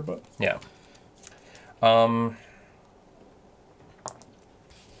bit better, but... Yeah. I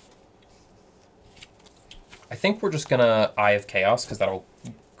think we're just gonna Eye of Chaos, because that'll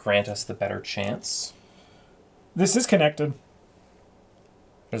grant us the better chance. This is connected.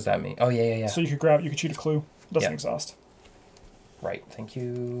 What does that mean? Oh, yeah, yeah, yeah. So you could grab, you could cheat a clue. Doesn't Yeah. exhaust. Right, thank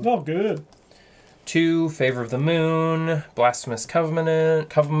you. Oh, good. 2, Favor of the Moon, Blasphemous Covenant.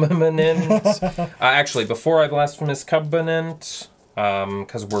 Actually, before I Blasphemous Covenant,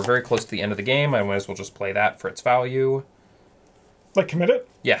 because we're very close to the end of the game, I might as well just play that for its value. Like, commit it?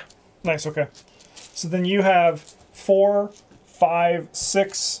 Yeah. Nice, okay. So then you have 4, 5,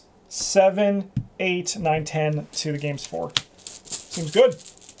 6, 7, 8, 9, 10 to the game's 4. Seems good.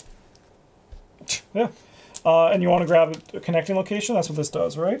 Yeah. And you want to grab a connecting location? That's what this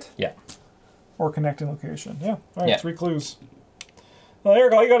does, right? Yeah. Or connecting location. Yeah. All right, Yeah. 3 clues. Well,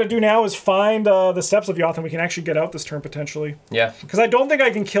 Eric, all you got to do now is find the Steps of Yoth, and we can actually get out this turn potentially. Yeah. Because I don't think I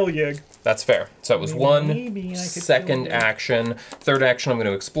can kill Yig. That's fair. So it was Maybe one, I could second kill Yig. action. Third action, I'm going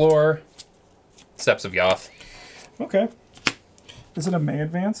to explore. Steps of Yoth. Okay. Is it a May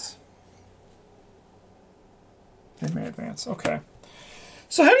advance? It may advance. Okay.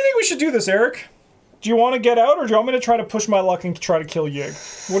 So how do you think we should do this, Eric? Do you want to get out, or do you want me to try to push my luck and try to kill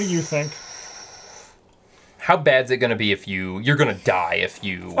Yig? What do you think? How bad's it going to be if you're going to die if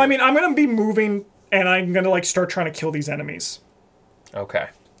you... I mean, I'm going to be moving, and I'm going to, like, start trying to kill these enemies. Okay.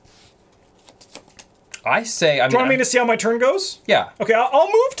 I say... Do you want me to see how my turn goes? Yeah. Okay, I'll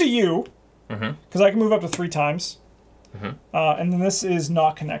move to you. Because I can move up to 3 times. And then this is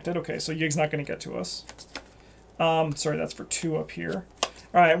not connected. Okay, so Yig's not going to get to us. Sorry, that's for 2 up here.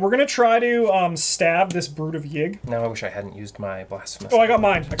 All right, we're going to try to stab this brute of Yig. Now I wish I hadn't used my Blasphemous. Oh, I got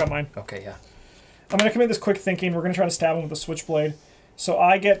mine. Okay, yeah. I'm going to commit this quick thinking. We're going to try to stab him with a switchblade. So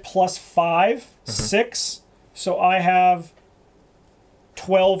I get plus 5, 6. So I have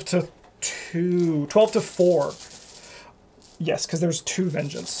 12 to 4. Yes, because there's 2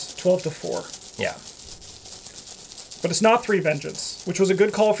 vengeance. 12 to 4. Yeah. But it's not 3 vengeance, which was a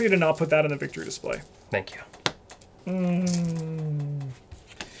good call for you to not put that in the victory display. Thank you.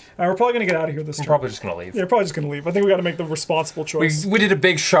 All right, we're probably going to get out of here this I'm turn. probably just going to leave. Yeah, we're probably just going to leave. I think we got to make the responsible choice. We did a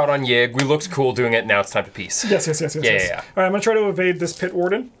big shot on Yig. We looked cool doing it. Now it's time to peace. Yes. Yeah. All right, I'm going to try to evade this Pit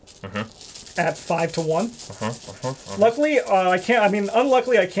Warden at 5 to 1. Luckily, I can't. I mean,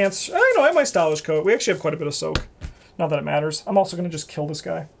 unluckily, I can't. I have my Stylish Coat. We actually have quite a bit of soak. Not that it matters. I'm also going to just kill this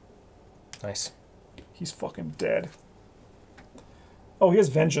guy. Nice. He's fucking dead. Oh, he has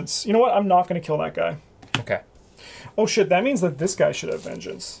Vengeance. You know what? I'm not going to kill that guy. Okay. Oh, shit. That means that this guy should have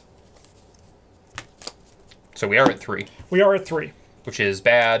Vengeance. So we are at 3. We are at 3. Which is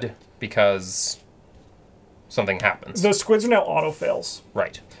bad because something happens. The squids are now auto-fails.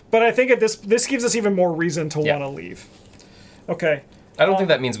 Right. But I think this gives us even more reason to want to leave. Okay. I don't think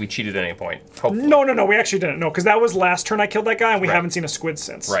that means we cheated at any point. Hopefully. No, we actually didn't. No, because that was last turn I killed that guy, and we haven't seen a squid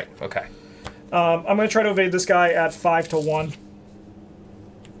since. Right, okay. I'm going to try to evade this guy at 5 to 1.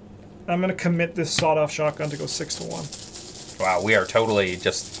 I'm going to commit this sawed-off shotgun to go 6 to 1. Wow, we are totally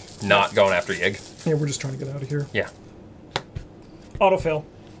just not going after Yig. Yeah, we're just trying to get out of here. Yeah. Auto-fail.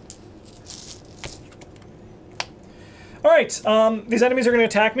 All right, these enemies are going to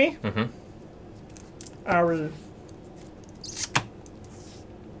attack me. Our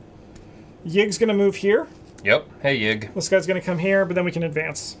Yig's going to move here. Yep. Hey, Yig. This guy's going to come here, but then we can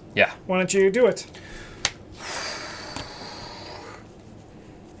advance. Yeah. Why don't you do it?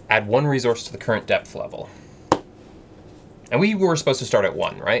 Add 1 resource to the current depth level. And we were supposed to start at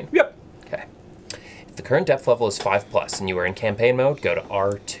 1, right? Yep. Okay. If the current depth level is 5+ and you are in campaign mode, go to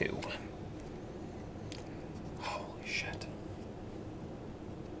R2. Holy shit.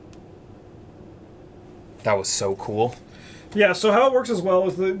 That was so cool. Yeah, so how it works as well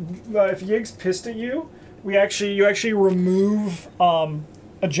is that if Yig's pissed at you, you actually remove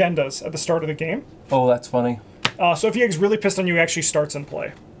agendas at the start of the game. Oh, that's funny. So if Yig's really pissed on you, he actually starts in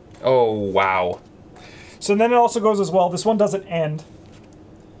play. Oh, wow. So then it also goes as well. This one doesn't end.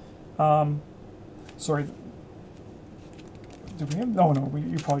 Sorry. Did we have? No,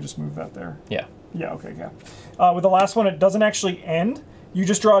 you probably just moved that there. Yeah. Yeah, okay, yeah. With the last one, it doesn't actually end. You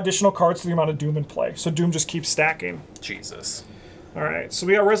just draw additional cards for the amount of Doom in play. So Doom just keeps stacking. Jesus. All right, so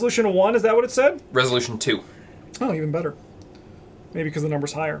we got Resolution 1. Is that what it said? Resolution 2. Oh, even better. Maybe because the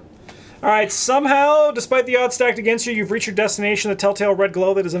number's higher. All right, somehow, despite the odds stacked against you, you've reached your destination. The telltale red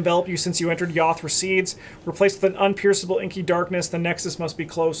glow that has enveloped you since you entered Yoth recedes. Replaced with an unpierceable inky darkness, the nexus must be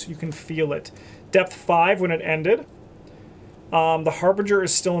close. You can feel it. Depth 5 when it ended. The Harbinger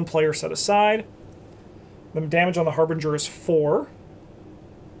is still in play or set aside. The damage on the Harbinger is 4.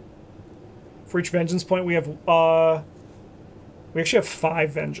 For each vengeance point, we have... we actually have 5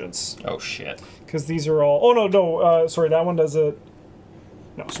 vengeance. Oh, shit. Because these are all... Oh, no, sorry, that one does it...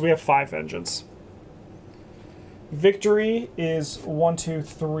 No, so we have 5 vengeance. Victory is 1, 2,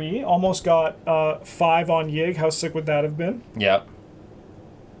 3. Almost got 5 on Yig. How sick would that have been? Yep.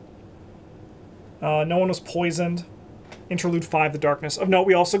 No one was poisoned. Interlude 5, the darkness. Of note,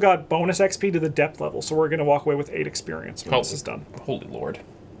 we also got bonus XP to the depth level, so we're going to walk away with 8 experience when this is done. Holy Lord.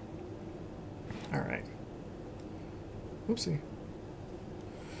 All right. Oopsie.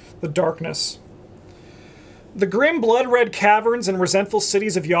 The darkness. The grim, blood-red caverns and resentful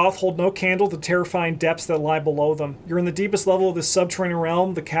cities of Yoth hold no candle to the terrifying depths that lie below them. You're in the deepest level of this subterranean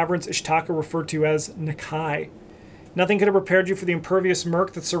realm, the caverns Ishtaka referred to as Nakai. Nothing could have prepared you for the impervious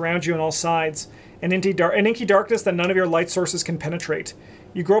murk that surrounds you on all sides, an inky darkness that none of your light sources can penetrate.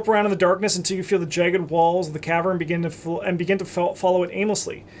 You grope around in the darkness until you feel the jagged walls of the cavern begin to follow it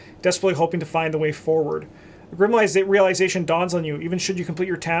aimlessly, desperately hoping to find the way forward. A grim realization dawns on you. Even should you complete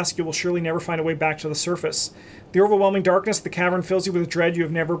your task, you will surely never find a way back to the surface. The overwhelming darkness of the cavern fills you with a dread you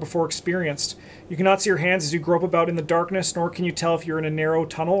have never before experienced. You cannot see your hands as you grope about in the darkness, nor can you tell if you're in a narrow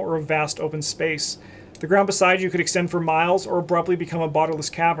tunnel or a vast open space. The ground beside you could extend for miles or abruptly become a bottomless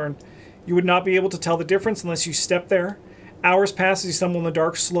cavern. You would not be able to tell the difference unless you step there. Hours pass as you stumble in the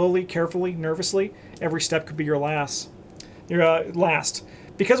dark, slowly, carefully, nervously. Every step could be your last.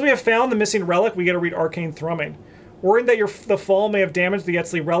 Because we have found the missing relic, we get to read Arcane Thrumming. Worried that the fall may have damaged the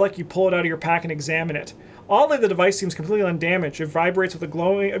Etzli relic, you pull it out of your pack and examine it. Oddly, the device seems completely undamaged. It vibrates with a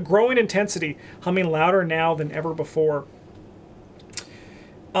growing intensity, humming louder now than ever before.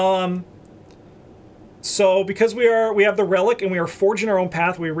 So, because we have the relic and we are forging our own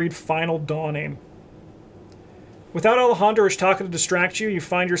path, we read Final Dawning. Without Alejandro or Ishtaka to distract you, you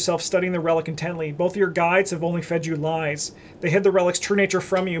find yourself studying the relic intently. Both of your guides have only fed you lies. They hid the relic's true nature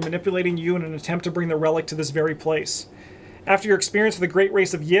from you, manipulating you in an attempt to bring the relic to this very place. After your experience with the great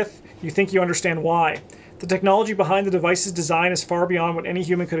race of Yoth, you think you understand why. The technology behind the device's design is far beyond what any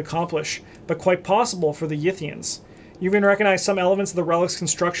human could accomplish, but quite possible for the Yithians. You even recognize some elements of the relic's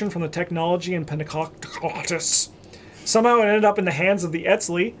construction from the technology in Pentecostus. Somehow it ended up in the hands of the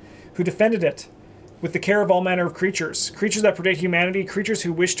Etzli, who defended it, with the care of all manner of creatures. Creatures that predate humanity, creatures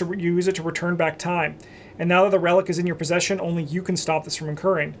who wish to use it to return back time. And now that the relic is in your possession, only you can stop this from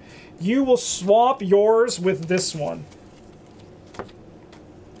occurring. You will swap yours with this one.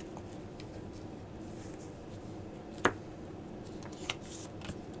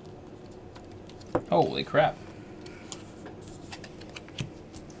 Holy crap.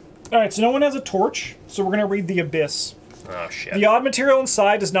 Alright, so no one has a torch, so we're going to read The Abyss. Oh, shit. The odd material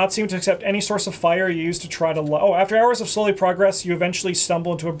inside does not seem to accept any source of fire you use to try to light. Oh, after hours of slowly progress, you eventually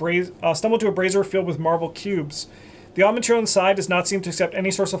stumble into a brazier filled with marble cubes. The odd material inside does not seem to accept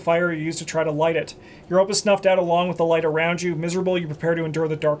any source of fire you use to try to light it. Your hope is snuffed out along with the light around you. Miserable, you prepare to endure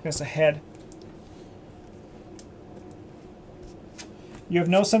the darkness ahead. You have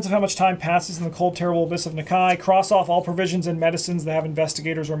no sense of how much time passes in the cold, terrible abyss of Nakai. Cross off all provisions and medicines that have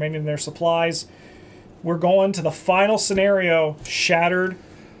investigators remaining in their supplies. We're going to the final scenario, Shattered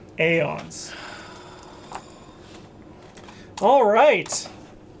Aeons. All right.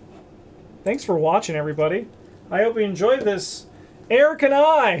 Thanks for watching, everybody. I hope you enjoyed this. Eric and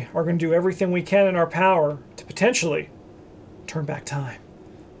I are going to do everything we can in our power to potentially turn back time.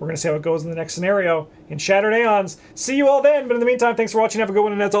 We're going to see how it goes in the next scenario in Shattered Aeons. See you all then, but in the meantime, thanks for watching. Have a good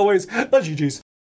one, and as always, the GG's.